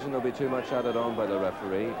 Don't imagine there'll be too much added on by the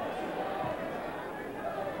referee.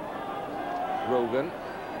 Rogan.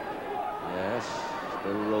 Yes,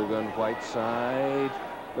 still Rogan, white side.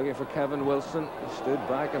 Looking for Kevin Wilson. He stood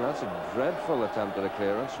back, and that's a dreadful attempt at a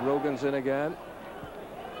clearance. Rogan's in again.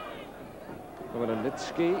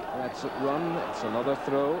 Komarnitsky lets it run. It's another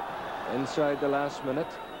throw inside the last minute.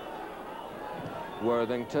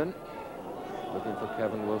 Worthington looking for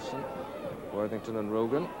Kevin Wilson. Worthington and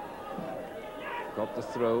Rogan got the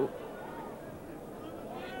throw.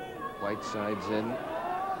 Whiteside's in.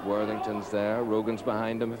 Worthington's there. Rogan's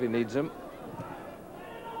behind him if he needs him.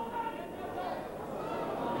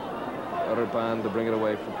 Urban to bring it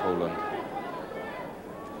away from Poland.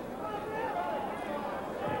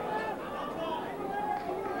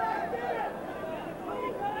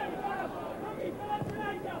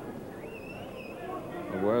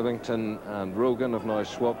 Worthington and Rogan have now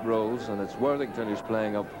swapped roles, and it's Worthington who's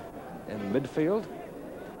playing up in midfield.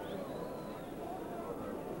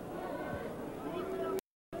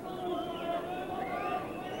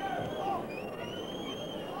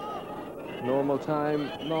 Normal time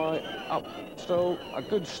now up. So a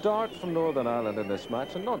good start from Northern Ireland in this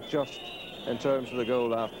match, and not just in terms of the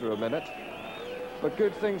goal after a minute, but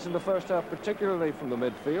good things in the first half, particularly from the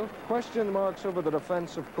midfield. Question marks over the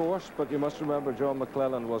defence, of course, but you must remember John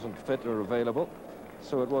McClellan wasn't fit or available,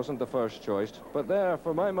 so it wasn't the first choice. But there,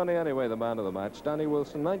 for my money anyway, the man of the match, Danny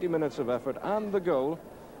Wilson, 90 minutes of effort and the goal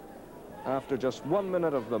after just 1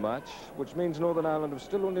 minute of the match, which means Northern Ireland have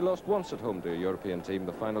still only lost once at home to a European team.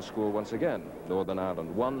 The final score once again, Northern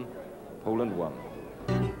Ireland 1, Poland 1.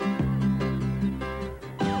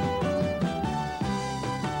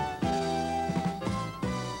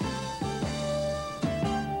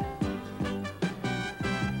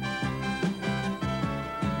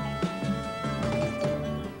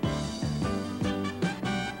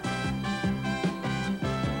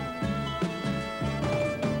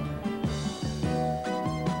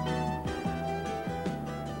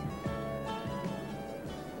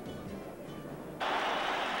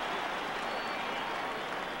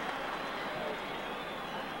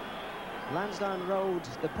 Lansdowne Road,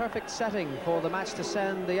 the perfect setting for the match to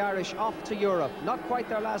send the Irish off to Europe. Not quite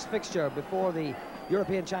their last fixture before the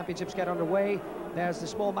European Championships get underway. There's the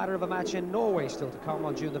small matter of a match in Norway still to come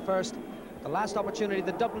on June the 1st. The last opportunity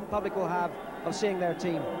the Dublin public will have of seeing their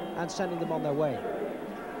team and sending them on their way.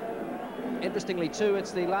 Interestingly too,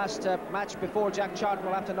 it's the last match before Jack Charlton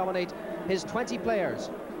will have to nominate his 20 players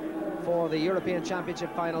for the European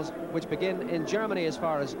Championship finals, which begin in Germany as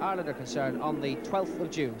far as Ireland are concerned on the 12th of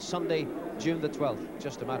June, Sunday, June the 12th,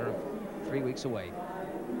 just a matter of 3 weeks away.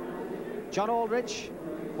 John Aldridge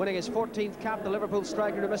winning his 14th cap, the Liverpool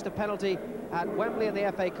striker who missed a penalty at Wembley in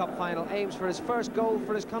the FA Cup final, aims for his first goal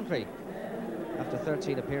for his country after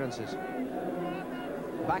 13 appearances.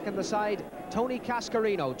 Back in the side, Tony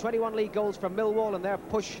Cascarino, 21 league goals for Millwall in their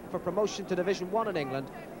push for promotion to Division 1 in England,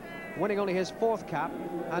 winning only his 4th cap,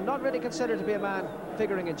 and not really considered to be a man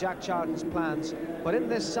figuring in Jack Charlton's plans, but in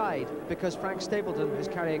this side because Frank Stapleton is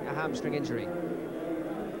carrying a hamstring injury.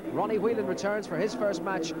 Ronnie Whelan returns for his first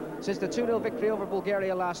match since the 2-0 victory over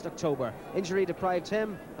Bulgaria last October. Injury deprived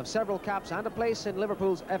him of several caps and a place in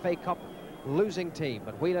Liverpool's FA Cup losing team,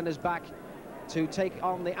 but Whelan is back to take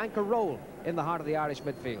on the anchor role in the heart of the Irish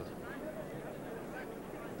midfield.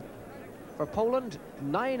 For Poland,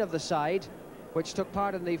 9 of the side, which took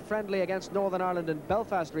part in the friendly against Northern Ireland in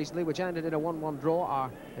Belfast recently, which ended in a 1-1 draw, are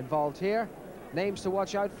involved here. Names to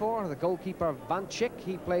watch out for: the goalkeeper Wancik,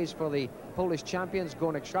 he plays for the Polish champions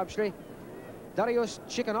Górnik Sztabczyrk. Dariusz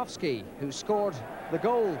Cikanowski, who scored the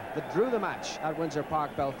goal that drew the match at Windsor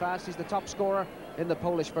Park, Belfast. He's the top scorer in the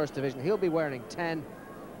Polish First Division. He'll be wearing 10.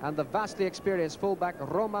 And the vastly experienced fullback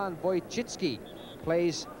Roman Wojcicki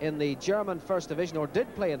plays in the German First Division, or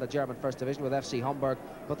did play in the German First Division with FC Hamburg,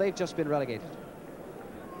 but they've just been relegated.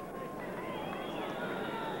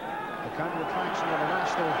 The counter-attraction of the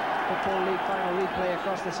National Football League final replay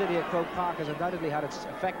across the city at Croke Park has undoubtedly had its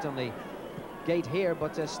effect on the gate here,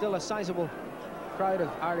 but still a sizable crowd of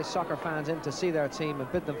Irish soccer fans in to see their team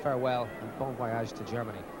and bid them farewell and bon voyage to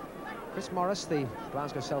Germany. Chris Morris, the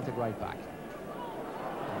Glasgow Celtic right back.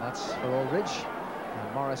 And that's for Aldridge.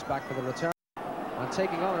 And Morris back for the return. And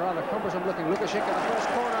taking on a rather cumbersome looking Lukaszuk in the first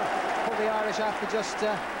corner for the Irish after just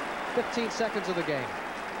 15 seconds of the game.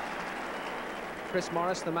 Chris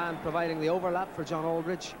Morris, the man providing the overlap for John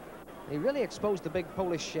Aldridge. He really exposed the big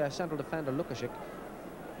Polish central defender Lukaszuk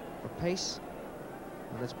for pace.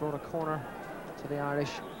 And it's brought a corner to the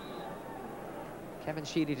Irish. Kevin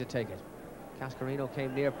Sheedy to take it. Cascarino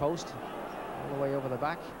came near post, all the way over the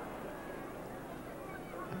back.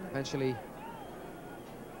 And eventually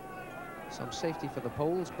some safety for the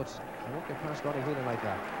Poles, but they won't get past Roddy Whelan like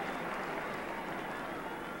that.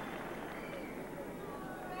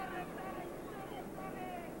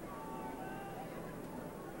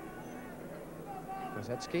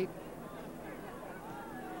 Krasetsky.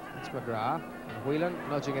 That's McGrath. And Whelan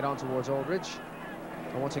nudging it on towards Aldridge.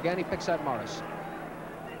 And once again he picks out Morris.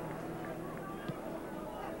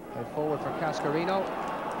 Played forward for Cascarino.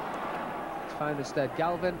 It's found instead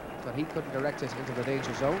Galvin, but he couldn't direct it into the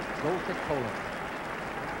danger zone. Goal kick Poland.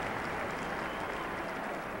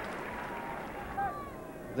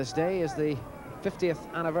 This day is the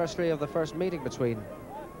 50th anniversary of the first meeting between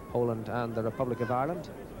Poland and the Republic of Ireland.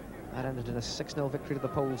 That ended in a 6-0 victory to the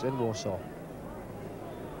Poles in Warsaw.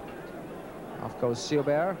 Off goes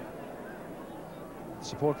Siobert.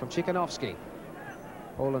 Support from Cikanowski,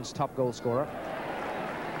 Poland's top goal scorer.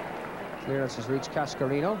 Clearance has reached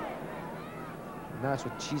Cascarino. And now it's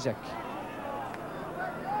with Cizek.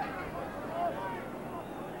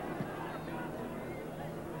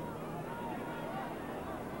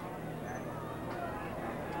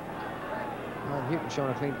 And Houghton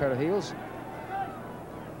showing a clean pair of heels.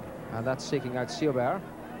 And that's seeking out Siobert.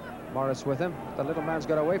 Morris with him. The little man's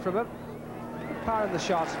got away from him. Power in the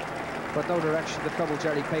shot, but no direction to trouble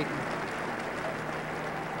Jerry Payton.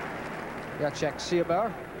 Jacek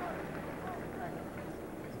Siobert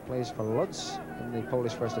plays for Lodz in the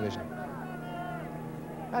Polish First Division.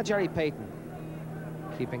 Jerry Payton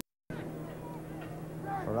keeping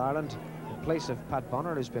for Ireland in place of Pat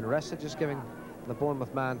Bonner, who's been rested, just giving the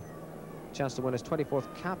Bournemouth man a chance to win his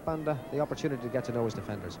 24th cap and the opportunity to get to know his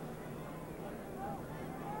defenders.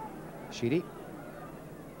 Sheedy.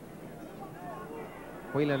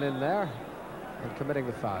 Whelan in there and committing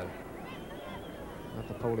the foul. Not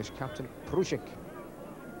the Polish captain, Prusik.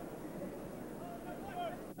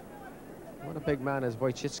 What a big man is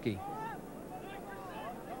Wojcicki.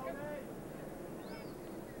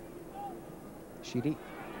 Sheedy.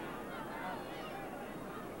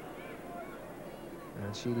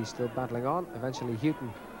 And Sheedy still battling on. Eventually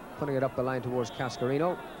Houghton putting it up the line towards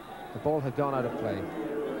Cascarino. The ball had gone out of play.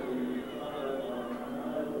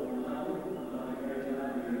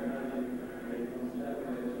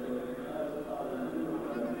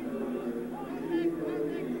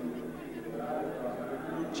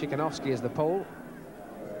 Cikanowski is the Pole.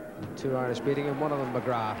 Two Irish beating him, one of them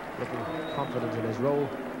McGrath, looking confident in his role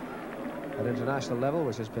at international level,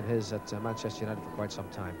 which has been his at Manchester United for quite some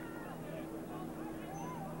time.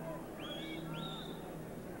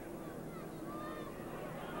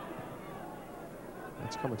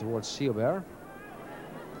 That's coming towards Siobert.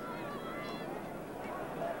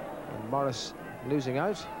 And Morris losing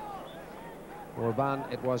out. Orban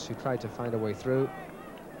it was who tried to find a way through.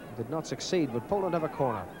 Did not succeed, but Poland have a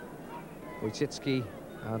corner. Wojcicki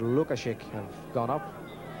and Lukaszuk have gone up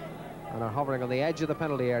and are hovering on the edge of the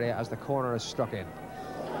penalty area as the corner is struck in.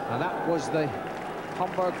 And that was the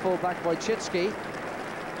Hamburg fullback Wojcicki.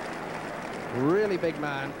 Really big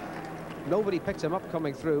man. Nobody picked him up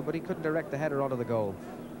coming through, but he couldn't direct the header onto the goal.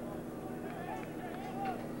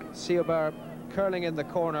 Siobert curling in the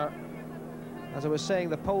corner. As I was saying,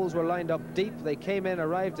 the Poles were lined up deep. They came in,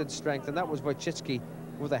 arrived in strength, and that was Wojcicki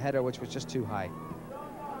with a header which was just too high.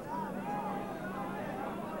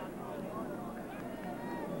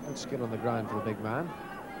 Good skill on the ground for a big man.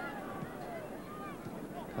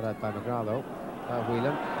 Cut out by McGrath, though. Now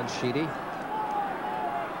Whelan and Sheedy.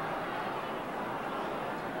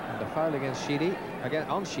 And a foul against Sheedy, again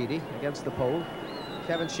on Sheedy, against the pole.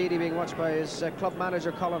 Kevin Sheedy being watched by his club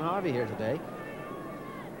manager Colin Harvey here today.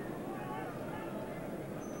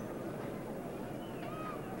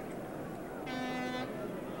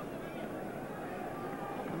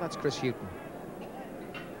 And that's Chris Hughton.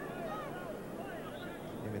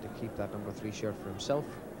 Maybe to keep that number 3 shirt for himself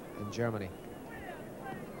in Germany.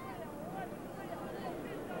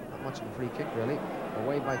 Not much of a free kick, really.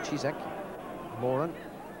 Away by Cizek. Moran.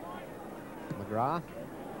 McGrath.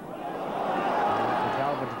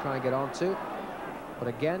 Galvin to try and get onto. But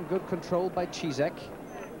again, good control by Cizek.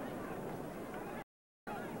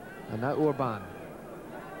 And now Urban.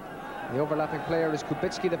 The overlapping player is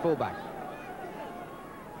Kubicki, the fullback.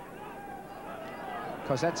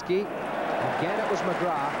 Kosecki. Again, it was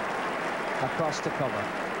McGrath across to cover.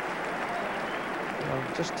 Well,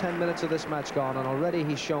 just 10 minutes of this match gone, and already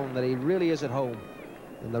he's shown that he really is at home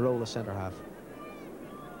in the role of centre-half.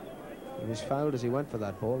 He was fouled as he went for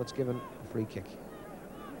that ball. It's given a free kick.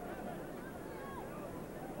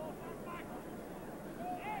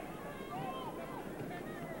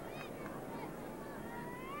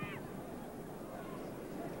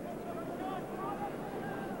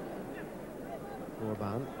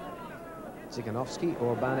 Orban. Zikanovsky,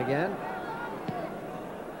 Orban again.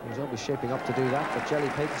 He was always shaping up to do that, but Jelly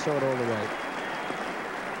Payton saw it all the way.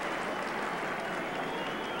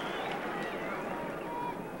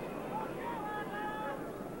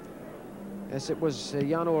 Yes, it was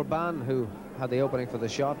Jan Orban who had the opening for the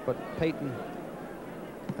shot, but Payton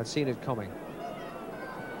had seen it coming.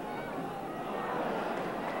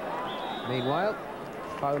 Meanwhile,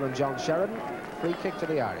 foul on John Sheridan, free kick to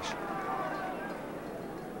the Irish.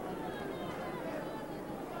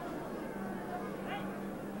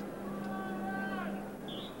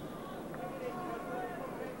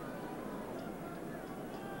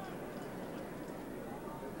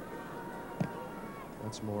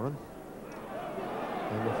 That's Moran.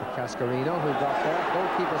 And for Cascarino, who got there.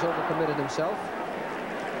 Goalkeeper's overcommitted himself.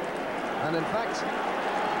 And in fact,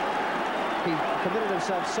 he committed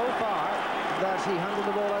himself so far that he handled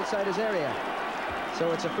the ball outside his area.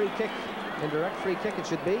 So it's a free kick, indirect free kick it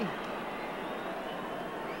should be.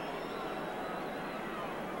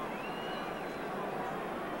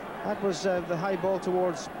 That was the high ball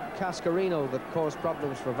towards Cascarino that caused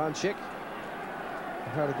problems for Vanchik.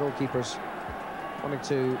 I've heard of goalkeepers wanting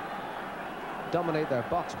to dominate their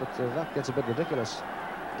box, but that gets a bit ridiculous.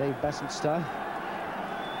 Dave Besant style.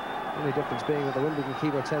 The only difference being that the Wimbledon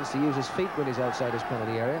keeper tends to use his feet when he's outside his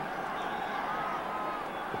penalty area.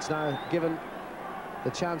 It's now given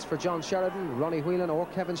the chance for John Sheridan, Ronnie Whelan or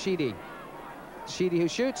Kevin Sheedy. Sheedy who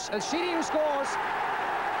shoots, and Sheedy who scores!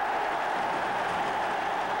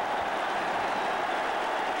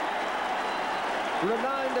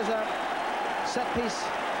 Renowned as a set-piece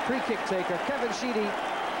free kick taker, Kevin Sheedy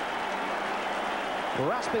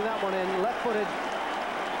rasping that one in, left-footed.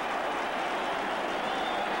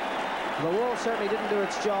 The wall certainly didn't do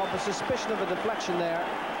its job, a suspicion of a deflection there,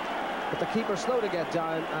 but the keeper slow to get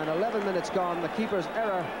down, and 11 minutes gone. The keeper's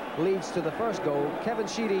error leads to the first goal. Kevin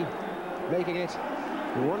Sheedy making it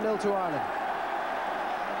 1-0 to Ireland.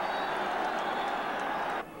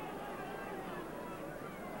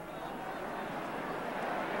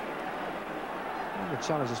 And the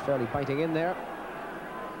challenge is fairly biting in there.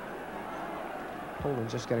 Poland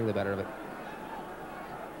just getting the better of it.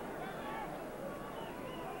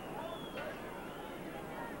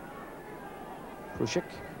 Prushik.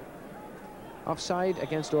 Offside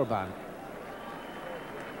against Orban.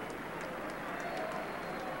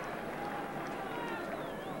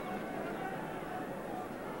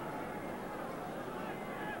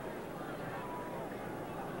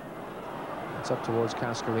 It's up towards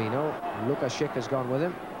Cascarino. Lukashik has gone with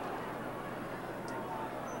him.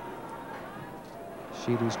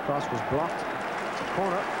 Sheedy's cross was blocked. It's a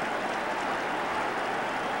corner.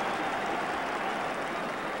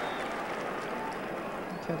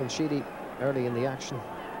 Kevin Sheedy early in the action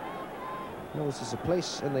knows there's a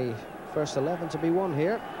place in the first 11 to be won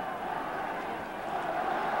here.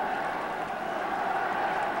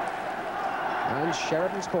 And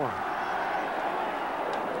Sheridan's corner.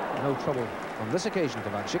 No trouble on this occasion for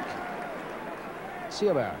Vanchik.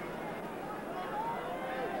 Siobert.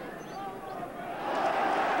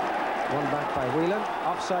 One back by Whelan,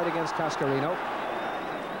 offside against Cascarino.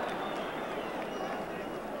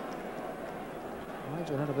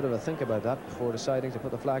 Nigel had a bit of a think about that before deciding to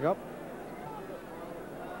put the flag up.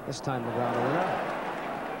 This time McGrath the winner.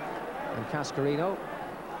 And Cascarino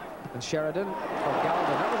And Sheridan for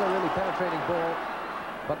Galvin. That was a really penetrating ball.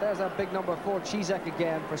 But there's that big number 4, Cizek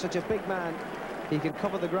again. For such a big man, he can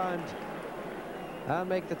cover the ground and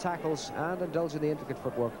make the tackles and indulge in the intricate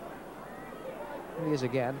footwork. Here he is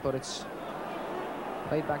again, but it's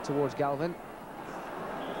played back towards Galvin.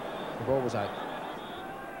 The ball was out.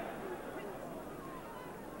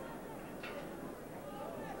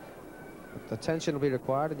 But the tension will be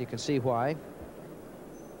required, and you can see why.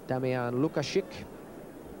 Damian Lukashik.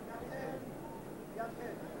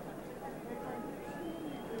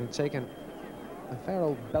 Been taken a fair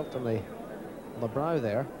old belt on the brow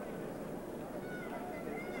there.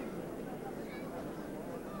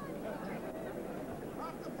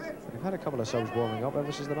 We've had a couple of subs warming up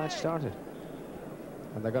ever since the match started.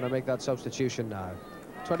 And they're going to make that substitution now.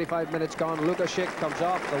 25 minutes gone. Lukashik comes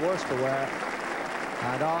off, the worse for wear.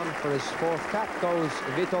 And on for his 4th cap goes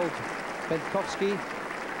Witold Bękowski.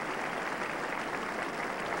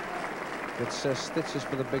 It's stitches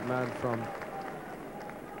for the big man from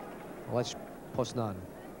Lech Poznan.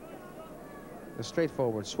 A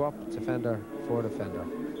straightforward swap, defender for defender.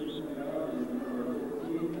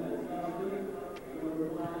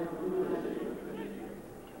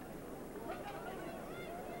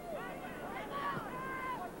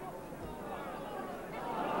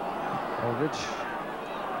 Aldridge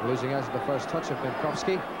losing out of the first touch of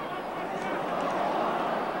Bękowski.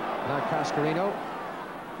 Now Cascarino.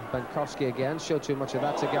 Bękowski again, showed too much of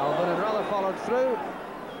that to Galvin, and rather followed through.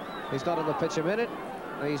 He's not on the pitch a minute.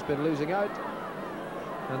 He's been losing out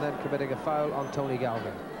and then committing a foul on Tony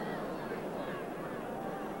Galvin.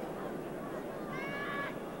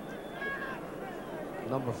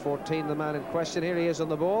 Number 14, the man in question. Here he is on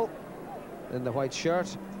the ball in the white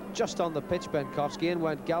shirt, just on the pitch. Bękowski, in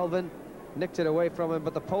went Galvin, nicked it away from him,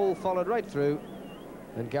 but the pole followed right through,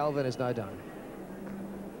 and Galvin is now down.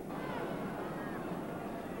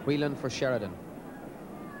 Whelan for Sheridan.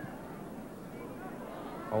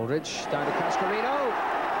 Aldridge down to Cascarino.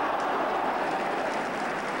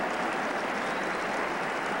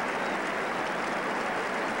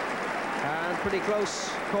 And pretty close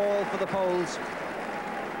call for the Poles.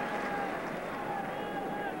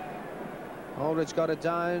 Aldridge got it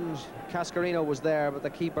down. Cascarino was there, but the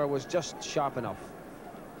keeper was just sharp enough.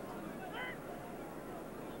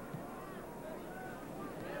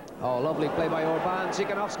 Oh, lovely play by Orban.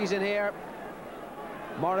 Cikanowski's in here.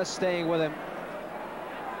 Morris staying with him.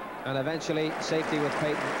 And eventually, safety with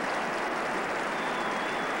Payton.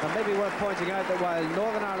 And maybe worth pointing out that while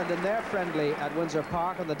Northern Ireland in their friendly at Windsor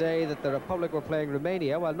Park on the day that the Republic were playing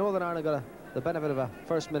Romania, while Northern Ireland got the benefit of a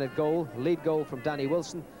first-minute goal, lead goal from Danny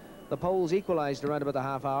Wilson, the Poles equalised around about the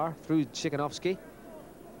half hour through Cikanowski.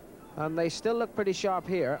 And they still look pretty sharp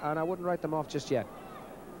here, and I wouldn't write them off just yet.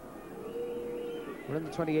 We're in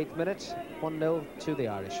the 28th minute, 1-0 to the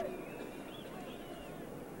Irish.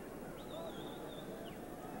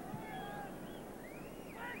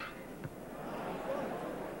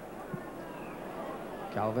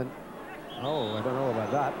 Galvin. Oh, I don't know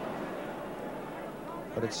about that.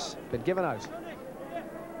 But it's been given out.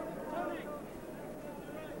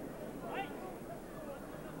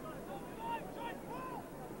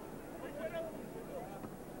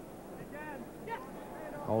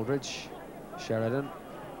 Aldridge. Sheridan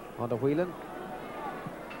onto Whelan.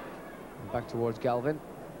 And back towards Galvin.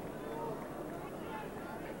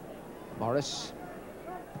 Morris.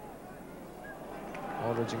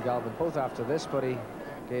 Aldridge and Galvin both after this, but he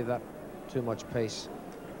gave that too much pace.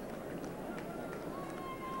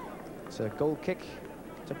 It's a goal kick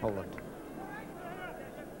to Poland.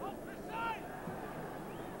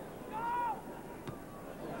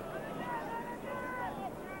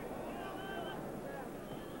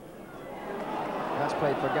 That's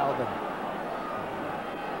played for Galvin.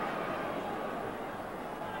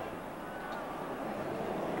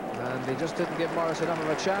 And he just didn't give Morris enough of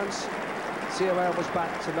a chance. Ciaware was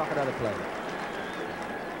back to knock it out of play.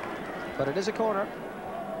 But it is a corner.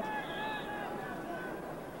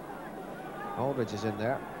 Aldridge is in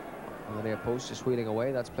there. On the near post, just wheeling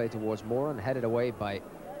away. That's played towards Moran, headed away by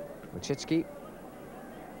Machitsky.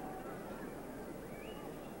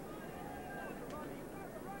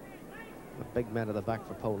 The big men at the back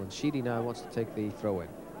for Poland. Sheedy now wants to take the throw in.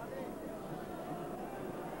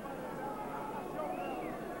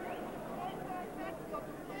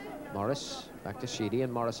 Morris, back to Sheedy,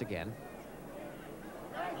 and Morris again.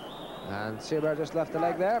 And Ciaware just left the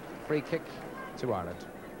leg there. Free kick to Ireland.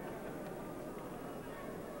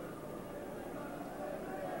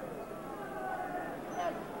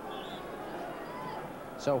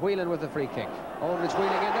 So Whelan with the free kick. Aldridge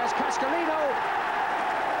wheeling in. There's Cascarino!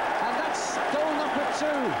 And that's goal number 2.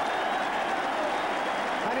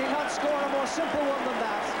 And he'll not score a more simple one than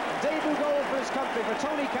that. Debut goal for his country, for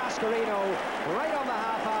Tony Cascarino, right on the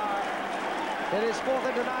half hour. It is fourth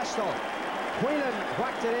international. Whelan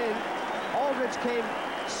whacked it in. Aldridge came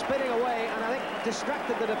spinning away and I think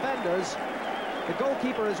distracted the defenders. The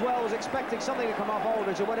goalkeeper as well was expecting something to come off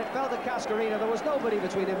Aldridge, and when it fell to Cascarino, there was nobody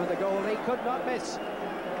between him and the goal, and he could not miss.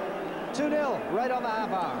 2-0, right on the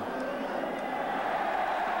half hour.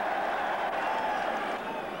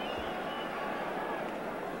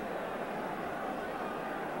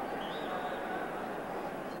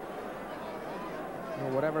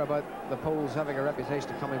 Well, whatever about the Poles having a reputation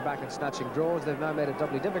of coming back and snatching draws, they've now made it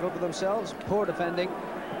doubly difficult for themselves. Poor defending.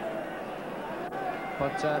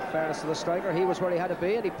 But fairness to the striker, he was where he had to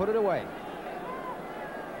be and he put it away.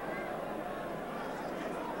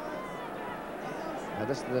 Now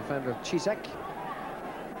this is the defender, Cizek.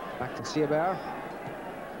 Back to Sieber.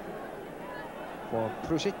 For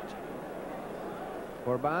Prusic.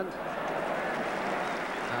 Orban. And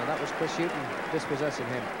that was Chris Hughton dispossessing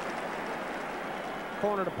him.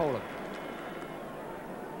 Corner to Poland.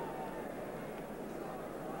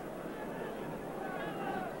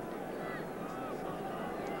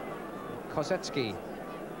 Kosecki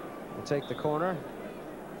will take the corner.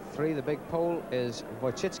 Three, the big Pole is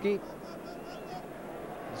Wojcicki.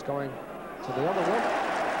 He's going to the other one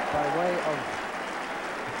by way of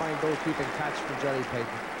a fine goalkeeping catch from Jerry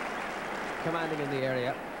Payton. Commanding in the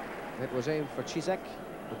area. It was aimed for Cizek,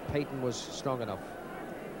 but Payton was strong enough.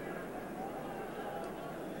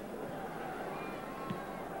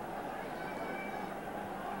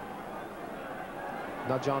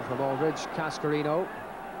 Nudge on from Aldridge. Cascarino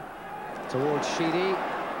towards Sheedy.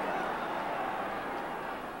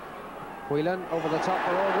 Whelan over the top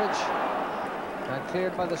for Aldridge. And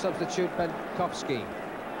cleared by the substitute Benkowski.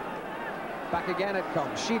 Back again it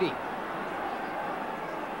comes. Sheedy.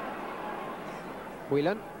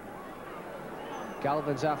 Whelan.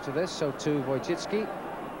 Galvin's after this, so too Wojcicki.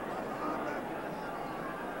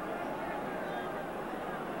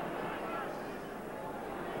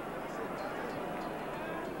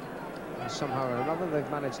 Somehow or another they've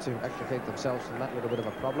managed to extricate themselves from that little bit of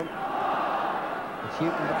a problem. With Hughton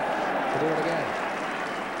back to do it again.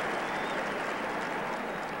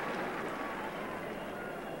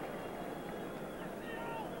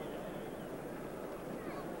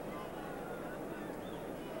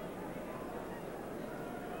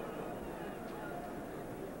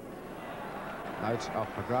 Out off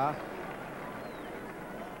McGrath.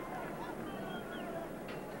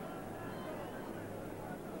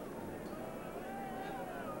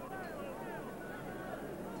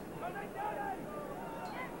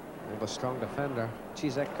 A strong defender.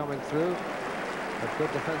 Cizek coming through. But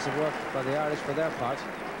good defensive work by the Irish for their part.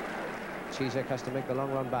 Cizek has to make the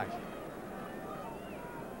long run back.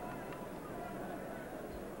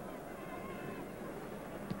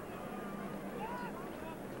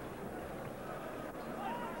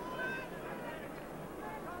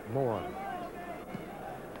 Moore.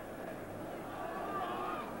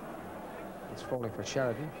 It's falling for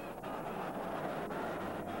Sheridan.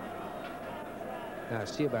 Now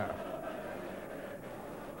Sieber.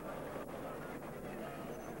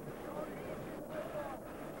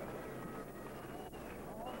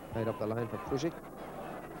 Played up the line for Prusic.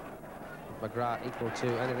 McGrath equal to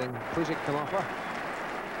anything Prusic can offer.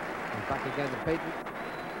 And back again to Payton.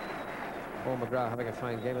 Paul McGrath having a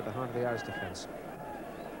fine game at the heart of the Irish defence.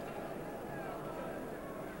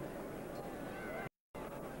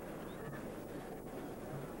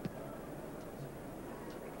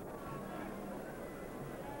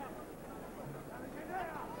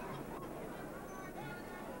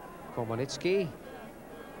 Komonitsky.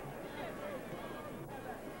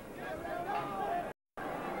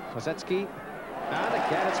 Kosecki. And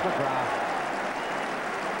again it's McGrath.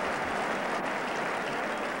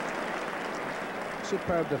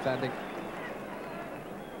 Superb defending.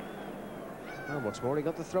 And what's more, he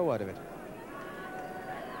got the throw out of it.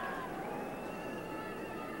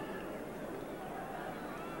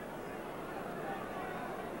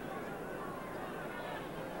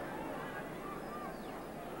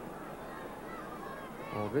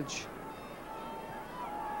 Aldridge.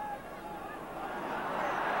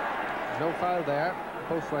 No foul there.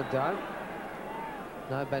 Both went down.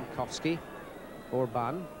 Now Benkowski.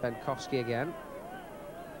 Orban. Benkowski again.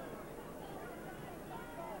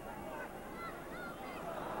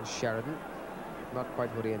 And Sheridan. Not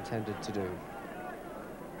quite what he intended to do.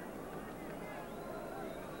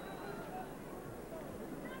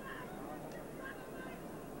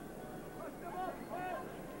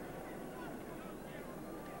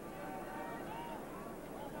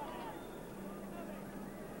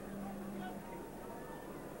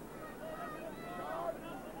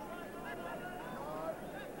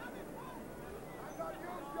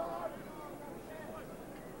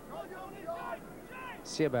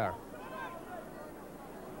 Siebert.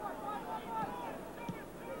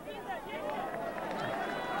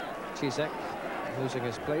 Cizek losing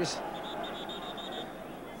his place.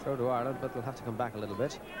 Throw to Ireland, but they'll have to come back a little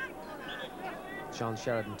bit. John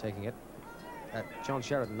Sheridan taking it. John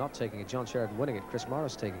Sheridan not taking it, John Sheridan winning it, Chris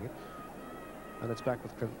Morris taking it. And it's back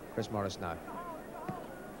with Chris Morris now.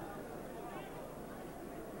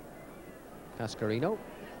 Cascarino.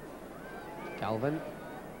 Galvin.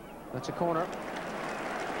 That's a corner.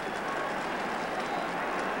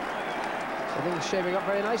 So things shaping up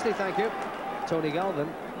very nicely, thank you. Tony Galvin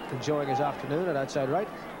enjoying his afternoon at outside right.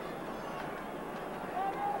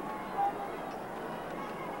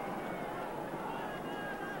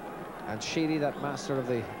 And Sheedy, that master of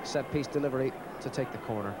the set-piece delivery, to take the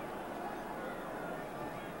corner.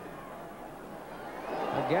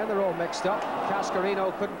 Again, they're all mixed up.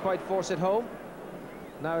 Cascarino couldn't quite force it home.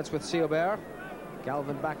 Now it's with Siebert.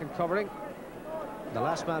 Galvin back and covering. The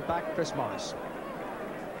last man back, Chris Morris.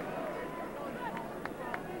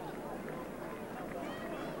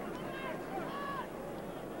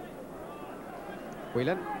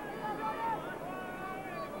 Whelan.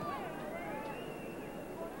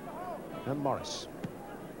 And Morris.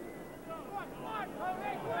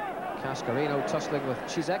 Cascarino tussling with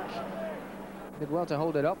Cizek. Did well to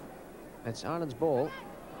hold it up. It's Ireland's ball.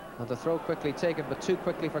 And the throw quickly taken, but too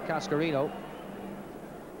quickly for Cascarino.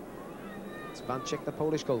 It's Vanchik, the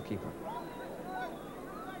Polish goalkeeper.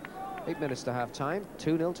 8 minutes to half time,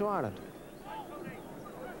 2-0 to Ireland.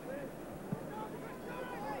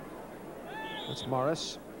 That's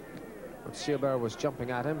Morris. But Siebert was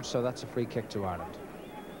jumping at him, so that's a free kick to Ireland.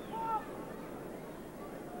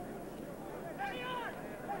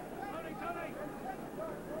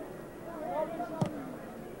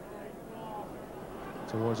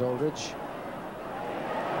 Towards Aldridge.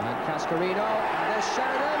 And Cascarino. And there's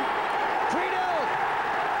Sheridan. 3-0.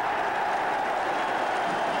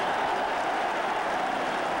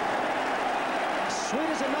 Sweet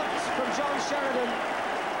as a nut from John Sheridan.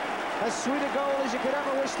 As sweet a goal as you could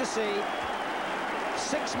ever wish to see.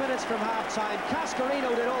 6 minutes from half-time.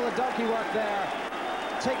 Cascarino did all the donkey work there,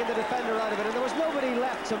 taking the defender out of it, and there was nobody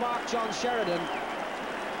left to mark John Sheridan.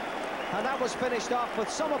 And that was finished off with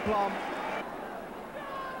some aplomb.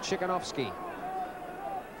 Chikanovsky.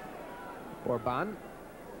 Orban.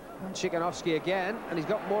 And Chikanovsky again, and he's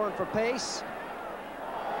got Moran for pace.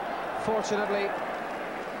 Fortunately,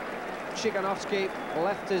 Chikanovsky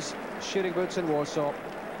left his shooting boots in Warsaw.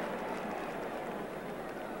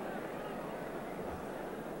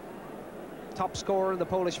 Top scorer in the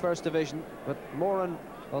Polish First Division, but Moran,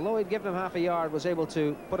 although he'd given him half a yard, was able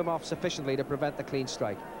to put him off sufficiently to prevent the clean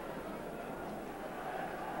strike.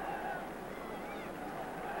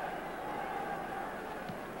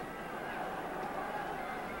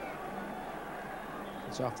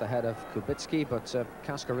 It's off the head of Kubicki, but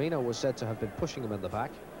Cascarino was said to have been pushing him in the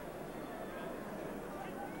back.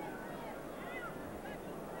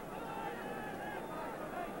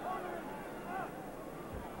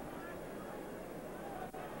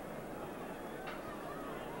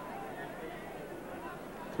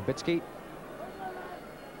 Kubicki.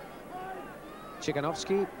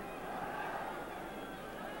 Chikanovsky.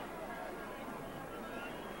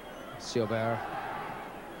 Siebert.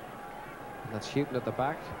 That's Houghton at the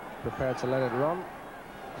back, prepared to let it run.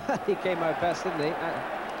 He came out best, didn't he?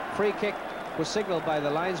 Free kick was signalled by the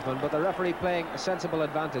linesman, but the referee playing a sensible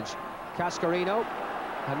advantage. Cascarino,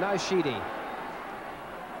 and now Sheedy.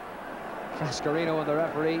 Cascarino and the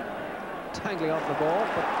referee tangling off the ball,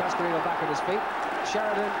 but Cascarino back on his feet.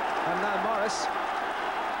 Sheridan and now Morris.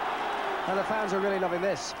 And the fans are really loving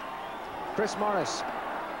this. Chris Morris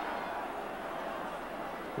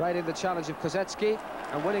riding the challenge of Kosecki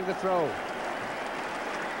and winning the throw.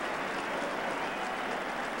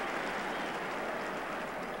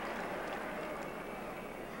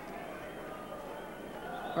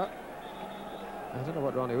 I don't know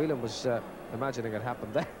what Ronnie Whelan was imagining had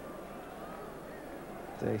happened there.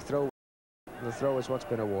 The throw is what's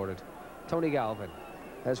been awarded. Tony Galvin.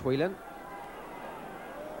 There's Whelan.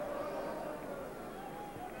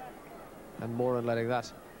 And Moran letting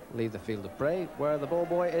that leave the field of play, where the ball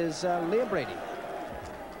boy is Liam Brady.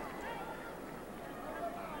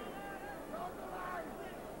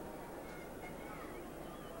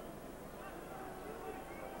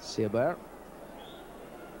 Siebert.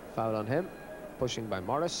 Foul on him. Pushing by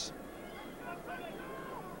Morris.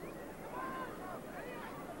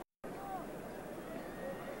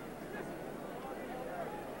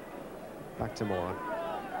 Back to Moran.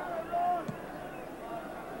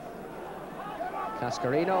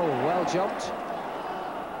 Cascarino, well jumped.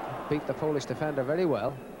 Beat the Polish defender very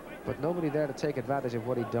well. but nobody there to take advantage of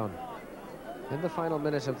what he'd done. In the final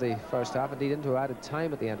minute of the first half, indeed into added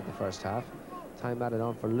time at the end of the first half, time added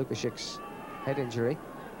on for Lukaszik's head injury.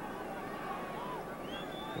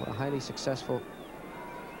 What a highly successful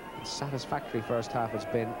and satisfactory first half it's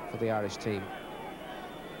been for the Irish team.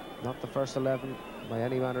 Not the first 11 by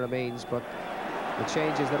any manner of means, but the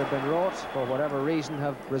changes that have been wrought, for whatever reason,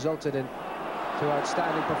 have resulted in two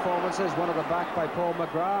outstanding performances, one at the back by Paul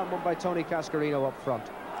McGrath and one by Tony Cascarino up front.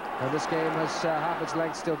 And this game has half its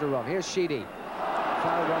length still to run. Here's Sheedy.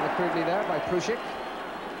 Fouled rather crudely there by Prusic.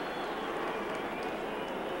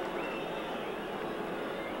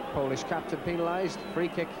 Polish captain penalised. Free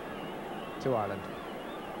kick to Ireland.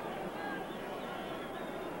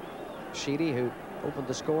 Sheedy, who opened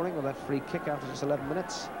the scoring on that free kick after just 11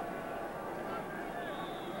 minutes.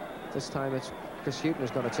 This time it's Chris Hughton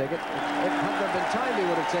who's going to take it. If had there been time, he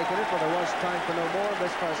would have taken it, but there was time for no more in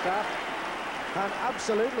this first half. And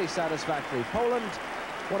absolutely satisfactory. Poland,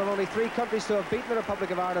 one of only 3 countries to have beaten the Republic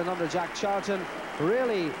of Ireland under Jack Charlton,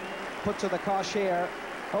 really put to the cosh here.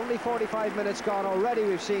 Only 45 minutes gone already.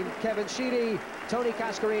 We've seen Kevin Sheedy, Tony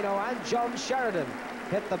Cascarino and John Sheridan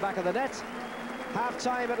hit the back of the net.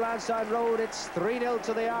 Half-time at Lansdowne Road, it's 3-0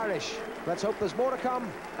 to the Irish. Let's hope there's more to come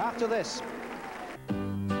after this.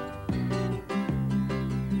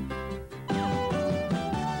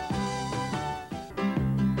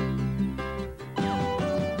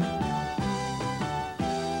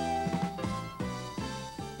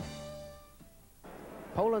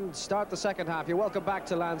 Poland start the second half. You're welcome back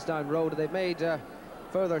to Lansdowne Road. They've made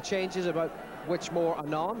further changes, about which more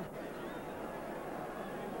anon.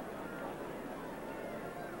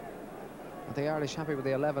 The Irish happy with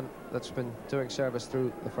the 11 that's been doing service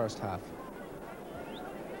through the first half.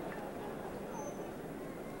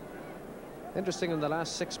 Interesting, in the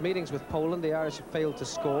last 6 meetings with Poland, the Irish have failed to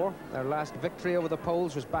score. Their last victory over the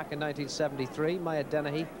Poles was back in 1973. Maya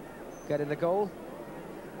Dennehy getting the goal.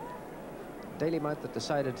 Dalymount that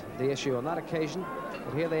decided the issue on that occasion.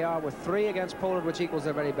 But here they are with 3 against Poland, which equals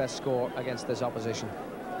their very best score against this opposition.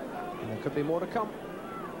 And there could be more to come.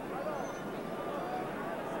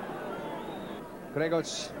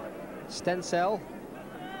 Grzegorz Stensel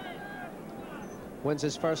wins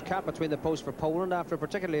his first cap between the posts for Poland after a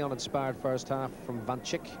particularly uninspired first half from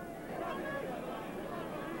Wancik.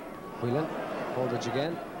 Whelan, Holdridge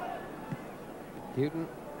again. Hughton.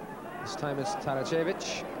 This time it's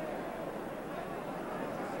Tarachevich.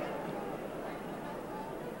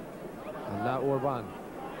 And now Orban.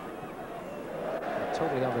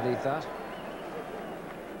 Totally underneath that.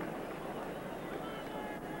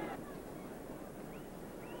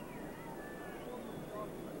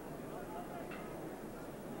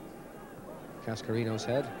 Cascarino's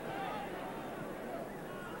head.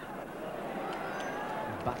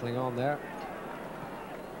 Battling on there.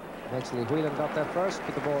 Eventually Whelan got there first,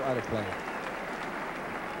 put the ball out of play.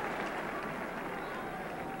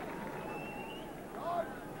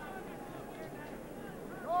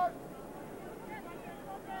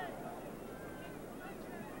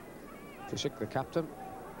 Prusic, the captain.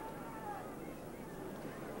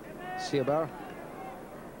 Sieber.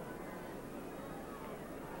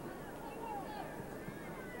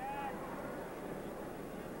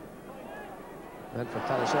 Meant for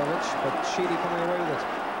Tarashevich, but Sheedy coming away with it.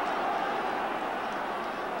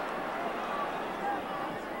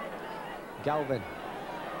 Galvin.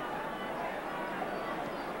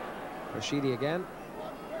 For Sheedy again.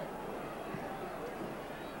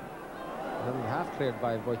 And half cleared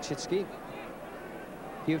by Wojcicki.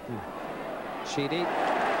 Hughton. Sheedy. And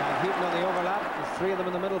Hughton on the overlap, with 3 of them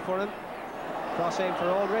in the middle for him. Cross aim for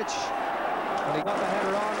Aldrich. And he got the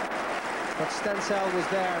header on, but Stensel was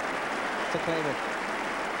there to claim it.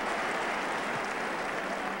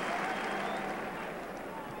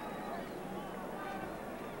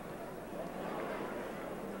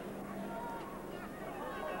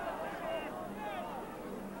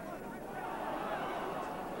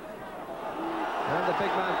 And the big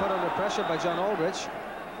man put under pressure by John Aldrich.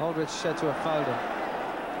 Aldrich said to have fouled him.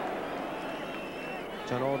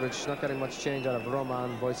 John Aldrich not getting much change out of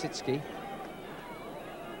Roman Wojcicki.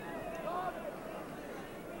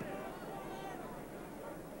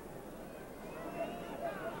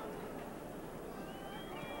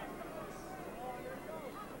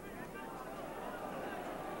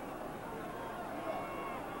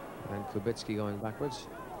 And Kubicki going backwards.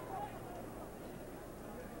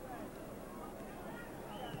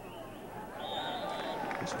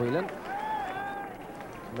 It's Whelan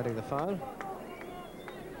committing the foul.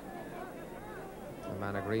 The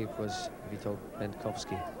man aggrieved was Vito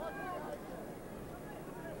Bentkowski.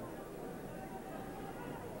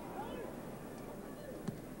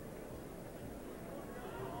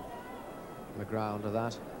 McGrath under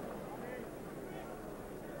that.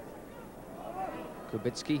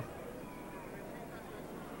 Kubicki.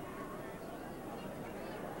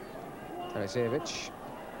 Tarasevic.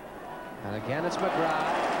 And again it's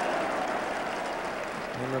McGrath.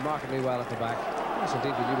 Doing remarkably well at the back. Yes,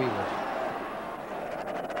 indeed, with New England.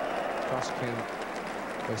 Cross came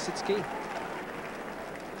Wojcicki.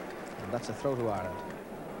 And that's a throw to Ireland.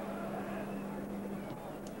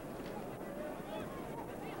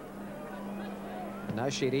 And now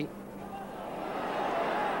Sheedy.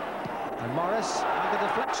 And Morris, and the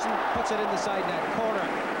deflection puts it in the side net corner.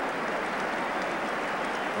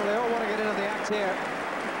 Well, they all want to get in on the act here.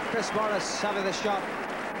 Chris Morris having the shot,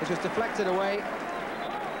 which was deflected away.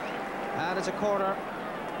 And it's a corner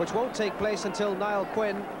which won't take place until Niall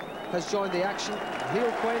Quinn has joined the action.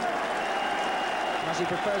 Neil Quinn, as he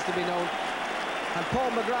prefers to be known. And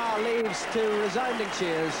Paul McGrath leaves to resounding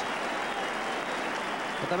cheers.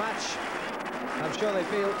 But the match, I'm sure they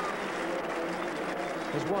feel,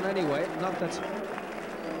 is won anyway. Not that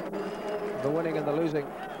the winning and the losing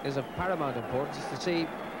is of paramount importance. It's to see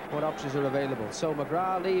what options are available. So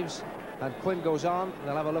McGrath leaves and Quinn goes on.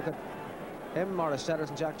 They'll have a look at him, Maurice Setters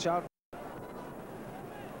and Jack Charlton.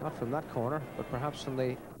 Not from that corner, but perhaps from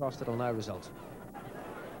the cross that'll now result.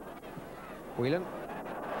 Whelan.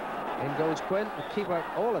 In goes Quinn. The keeper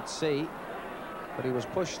all at sea, but he was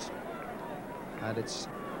pushed. And it's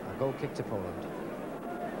a goal kick to Poland.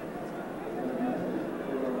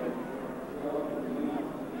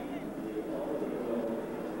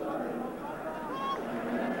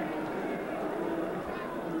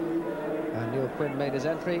 And Neil Quinn made his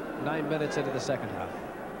entry 9 minutes into the second half.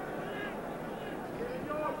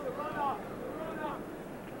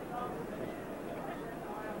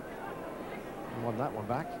 Won that one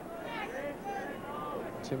back.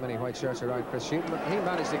 Too many white shirts around Chris Hughton, but he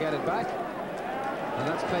managed to get it back. And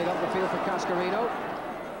that's played up the field for Cascarino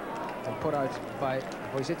and put out by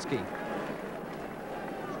Wojcicki.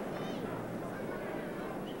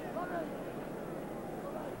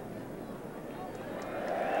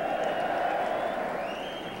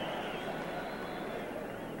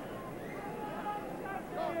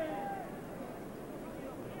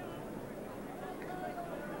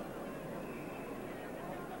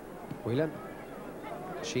 Whelan,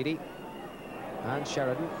 Sheedy, and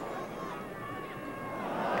Sheridan.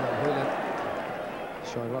 Whelan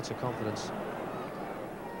showing lots of confidence.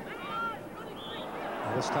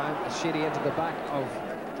 And this time, Sheedy into the back of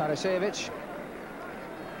Tarasevic.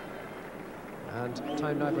 And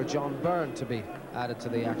time now for John Byrne to be added to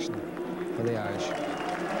the action for the Irish.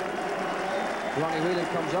 Ronnie Whelan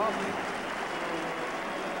comes off.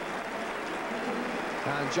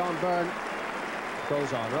 And John Byrne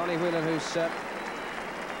goes on. Ronnie Whelan, who's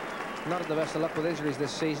not at the best of luck with injuries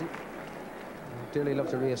this season, dearly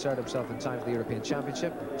looked to reassert himself in time for the European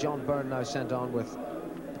Championship. John Byrne now sent on with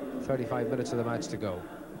 35 minutes of the match to go.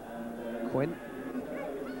 Quinn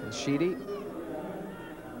and Sheedy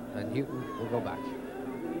and Newton will go back.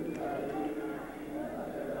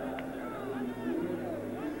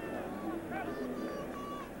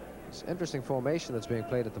 It's an interesting formation that's being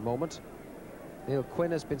played at the moment. Neil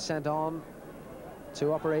Quinn has been sent on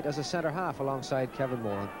to operate as a centre-half alongside Kevin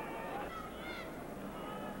Moran.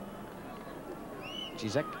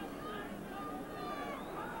 Gizek.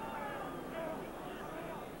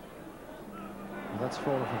 And that's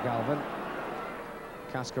fallen for Galvin.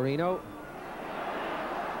 Cascarino.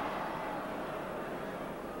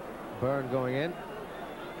 Byrne going in.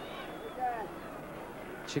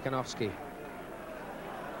 Chikanovsky.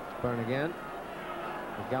 Byrne again.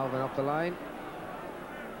 And Galvin up the line.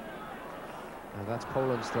 And that's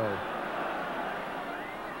Poland's throw.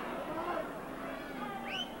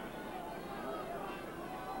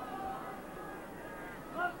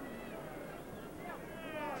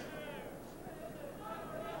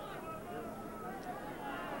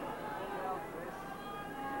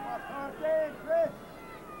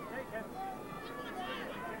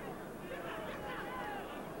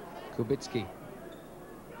 Kubicki.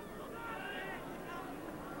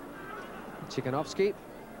 Chikanovsky.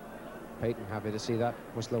 Peyton happy to see that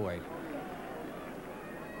whistle away.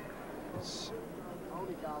 It's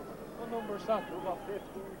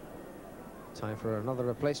time for another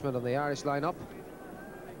replacement on the Irish lineup.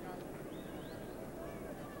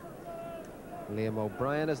 Liam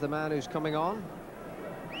O'Brien is the man who's coming on.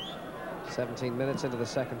 17 minutes into the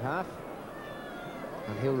second half.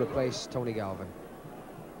 And he'll replace Tony Galvin.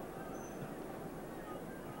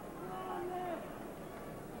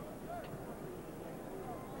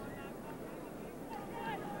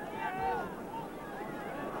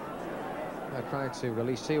 Trying to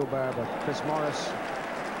release Theobald, but Chris Morris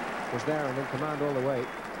was there and in command all the way.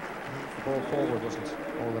 The ball forward wasn't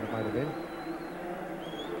all that it might have been.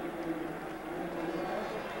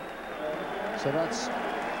 So that's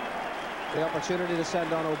the opportunity to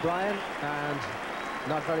send on O'Brien, and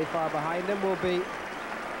not very far behind him will be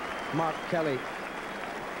Mark Kelly.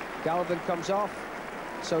 Galvin comes off,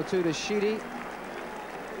 so too does Sheedy.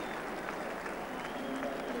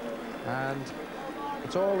 And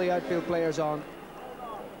it's all the outfield players on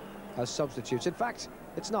as substitutes. In fact,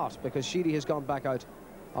 it's not, because Sheedy has gone back out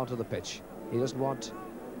onto the pitch. He doesn't want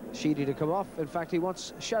Sheedy to come off. In fact, he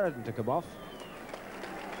wants Sheridan to come off.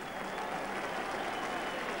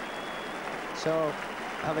 So,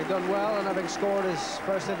 having done well and having scored his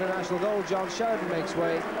first international goal, John Sheridan makes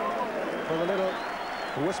way for the little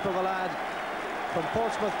wisp of a lad from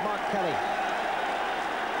Portsmouth, Mark Kelly.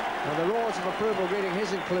 And the roars of approval greeting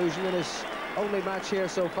his inclusion in his only match here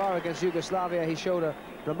so far against Yugoslavia. He showed a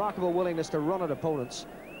remarkable willingness to run at opponents.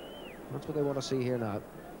 That's what they want to see here now.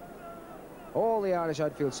 All the Irish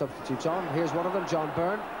outfield substitutes on. Here's one of them, John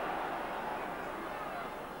Byrne.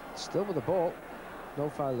 Still with the ball. No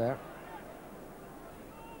foul there.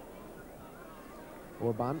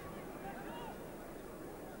 Orban.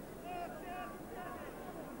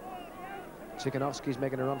 Tsikhanowski's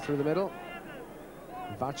making a run through the middle.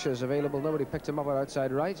 Vacha's available. Nobody picked him up at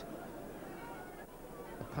outside right.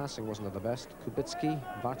 The passing wasn't at the best. Kubicki,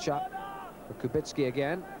 Vacha. For Kubicki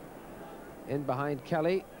again. In behind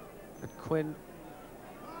Kelly. And Quinn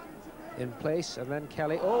in place. And then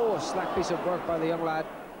Kelly. Oh, a slack piece of work by the young lad.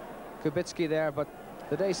 Kubicki there, but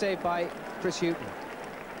the day saved by Chris Hughton.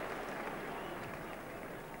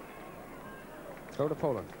 Throw to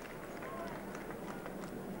Poland.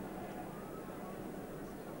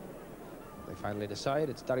 They finally decide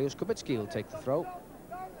it's Dariusz Kubicki who'll take the throw.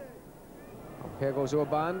 Here goes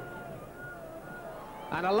Orban.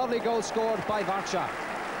 And a lovely goal scored by Vacha.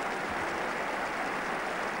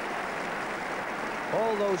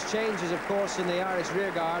 All those changes, of course, in the Irish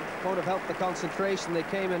rearguard won't have helped the concentration. They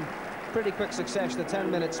came in pretty quick succession, a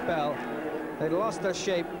 10-minute spell. They'd lost their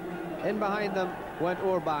shape. In behind them went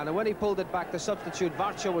Orban, and when he pulled it back, the substitute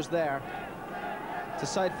Vacha was there to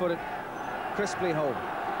side-foot it crisply home.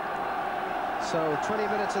 So 20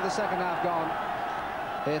 minutes of the second half gone.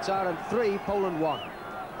 It's Ireland 3, Poland 1.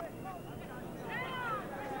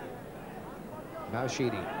 Now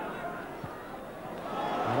Sheedy.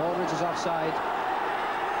 And Aldridge is offside.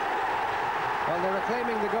 Well, they're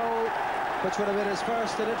reclaiming the goal, which would have been his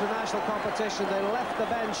first in international competition. They left the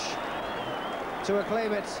bench to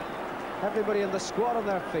acclaim it. Everybody in the squad on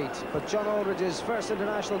their feet, but John Aldridge's first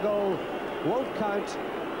international goal won't count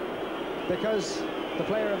because the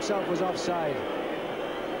player himself was offside.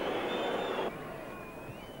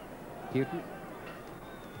 Hughton.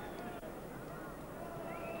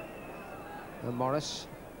 And Morris.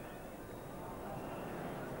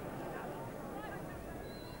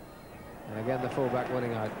 And again the fullback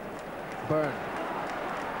winning out. Byrne.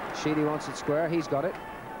 Sheedy wants it square, he's got it.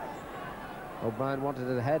 O'Brien wanted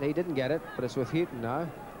it ahead, he didn't get it, but it's with Hughton now.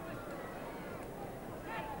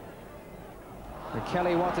 And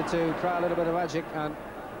Kelly wanted to try a little bit of magic and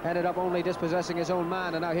ended up only dispossessing his own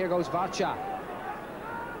man, and now here goes Vacha.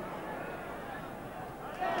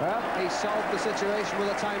 Well, he solved the situation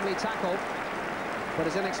with a timely tackle, but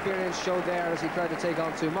his inexperience showed there as he tried to take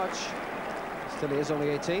on too much. Still, he is only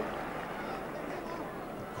 18.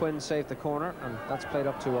 Quinn saved the corner, and that's played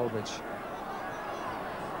up to Aldridge.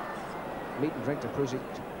 Meat and drink to Prusi.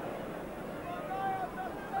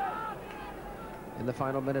 In the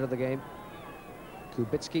final minute of the game,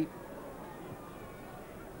 Kubicki.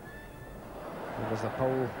 And as the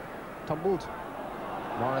pole tumbled,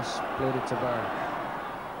 Morris played it to Byrne.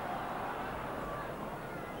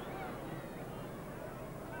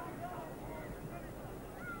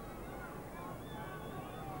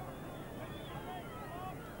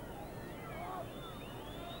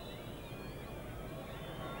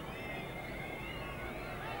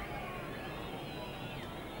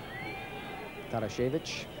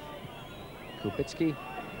 Tarashevich, Kubicki,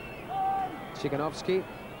 Tsikhanowski.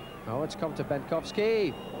 Oh, it's come to Benkovsky.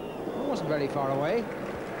 It wasn't very far away.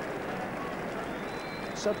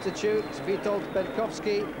 Substitute Witold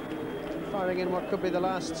Benkovsky firing in what could be the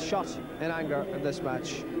last shot in anger in this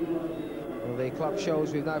match. Well, the clock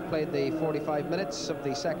shows we've now played the 45 minutes of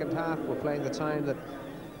the second half. We're playing the time that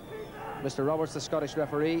Mr. Roberts, the Scottish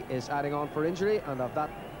referee, is adding on for injury, and of that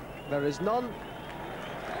there is none.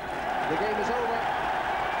 The game is over,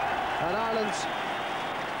 and Ireland's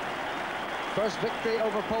first victory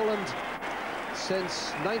over Poland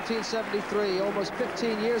since 1973, almost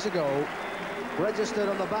 15 years ago, registered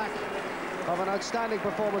on the back of an outstanding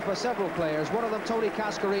performance by several players. One of them, Tony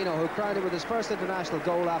Cascarino, who crowned him with his first international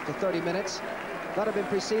goal after 30 minutes. That had been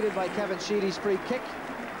preceded by Kevin Sheedy's free kick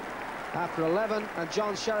after 11, and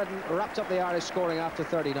John Sheridan wrapped up the Irish scoring after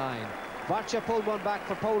 39. Varcha pulled one back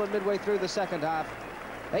for Poland midway through the second half.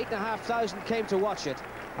 8,500 came to watch it,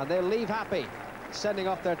 and they'll leave happy, sending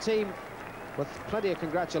off their team with plenty of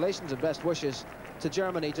congratulations and best wishes to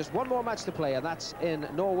Germany. Just one more match to play, and that's in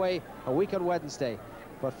Norway a week on Wednesday.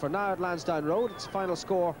 But for now at Lansdowne Road, it's a final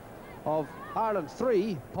score of Ireland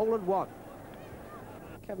 3, Poland 1.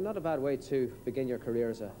 Kevin, not a bad way to begin your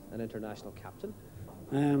career as an international captain.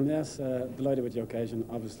 Yes, delighted with the occasion.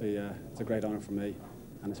 Obviously, it's a great honour for me,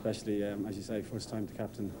 and especially, as you say, first time to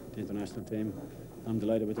captain the international team. I'm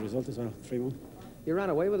delighted with the result as well, 3-1. You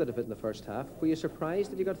ran away with it a bit in the first half. Were you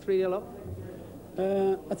surprised that you got 3-0 up?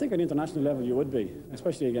 I think at the international level you would be,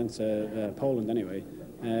 especially against Poland anyway.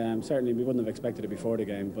 Certainly we wouldn't have expected it before the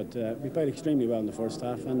game, but we played extremely well in the first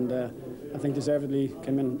half, and I think deservedly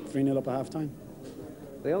came in 3-0 up at half-time.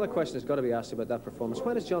 The other question has got to be asked about that performance.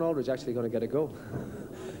 When is John Aldridge actually going to get a goal?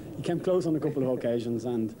 He came close on a couple of occasions,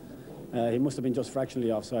 and he must have been just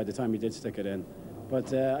fractionally offside the time he did stick it in.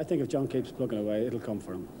 But I think if John keeps plugging away, it'll come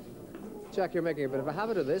for him. Jack, you're making a bit of a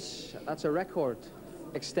habit of this. That's a record,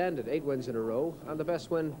 extended, 8 wins in a row, and the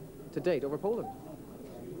best win to date over Poland.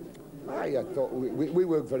 I thought we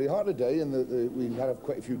worked very hard today, and we had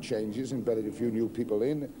quite a few changes and bedded a few new people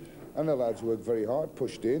in, and the lads worked very hard,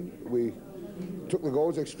 pushed in. We took the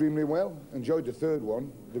goals extremely well, enjoyed the third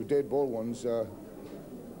one. The dead ball ones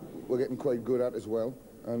we're getting quite good at as well,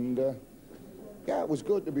 and yeah, it was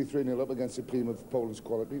good to be 3-0 up against a team of Poland's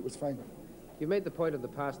quality. It was fine. You've made the point in the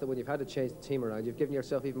past that when you've had to change the team around, you've given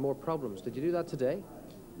yourself even more problems. Did you do that today?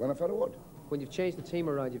 When I've had a what? When you've changed the team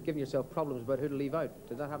around, you've given yourself problems about who to leave out.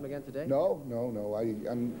 Did that happen again today? No.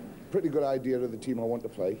 I'm pretty good idea of the team I want to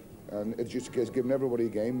play, and it's just a case of giving everybody a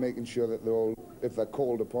game, making sure that they're all, if they're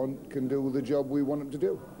called upon, can do the job we want them to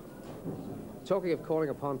do. Talking of calling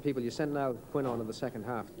upon people, you sent Niall Quinn on in the second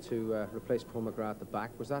half to replace Paul McGrath at the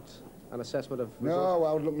back. Was that an assessment of results? No,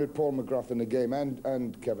 I was looking at Paul McGrath in the game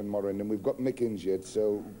and Kevin Moran, and we've got Mick injured,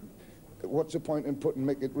 so what's the point in putting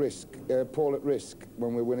Mick at risk, Paul at risk,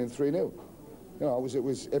 when we're winning 3-0? You know, it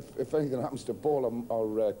was if anything happens to Paul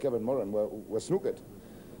or Kevin Moran, we're snookered.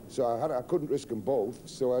 So I couldn't risk them both.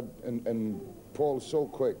 So and Paul's so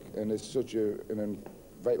quick and is such a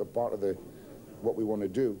vital part of what we want to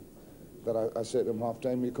do that I said to him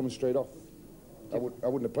half-time, you're coming straight off. I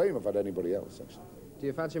wouldn't have played him if I had anybody else, actually. Do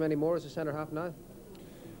you fancy him any more as a centre-half now?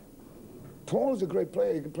 Paul's a great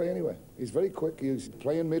player. He can play anywhere. He's very quick. He's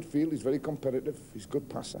playing midfield. He's very competitive. He's a good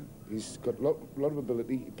passer. He's got a lot of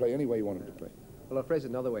ability. He can play any way you want him to play. Well, I'll phrase it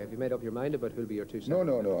another way. Have you made up your mind about who'll be your two centre?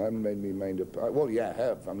 No. I haven't made me mind up. Well, yeah, I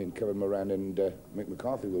have. I mean, Kevin Moran and Mick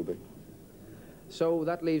McCarthy will be. So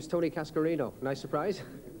that leaves Tony Cascarino. Nice surprise?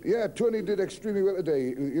 Yeah, Tony did extremely well today.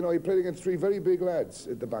 You know, he played against 3 very big lads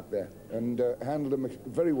at the back there and handled them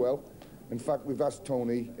very well. In fact, we've asked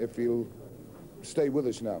Tony if he'll stay with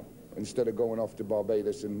us now instead of going off to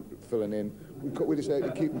Barbados and filling in. We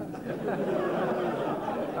decided to keep him.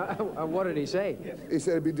 And what did he say? He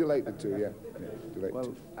said he'd be delighted to, yeah. Delighted Well,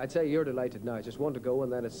 to. I'd say you're delighted now. Just one to go,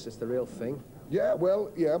 and then it's the real thing. Yeah,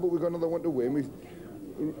 well, yeah, but we've got another one to win. We've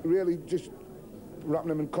really just wrapping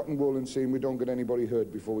them in cotton wool and seeing we don't get anybody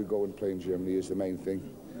hurt before we go and play in Germany is the main thing.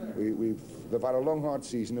 They've had a long, hard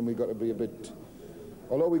season, and we've got to be a bit...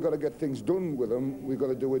 Although we've got to get things done with them, we've got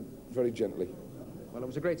to do it very gently. Well, it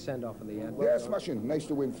was a great send-off in the end. Yeah, smashing. Nice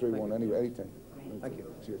to win 3-1 anyway, anytime. Thank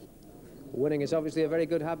you. Cheers. Winning is obviously a very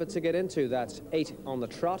good habit to get into. That's 8 on the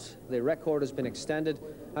trot. The record has been extended.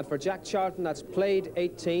 And for Jack Charlton, that's played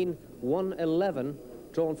 18, won 11,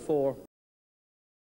 drawn 4,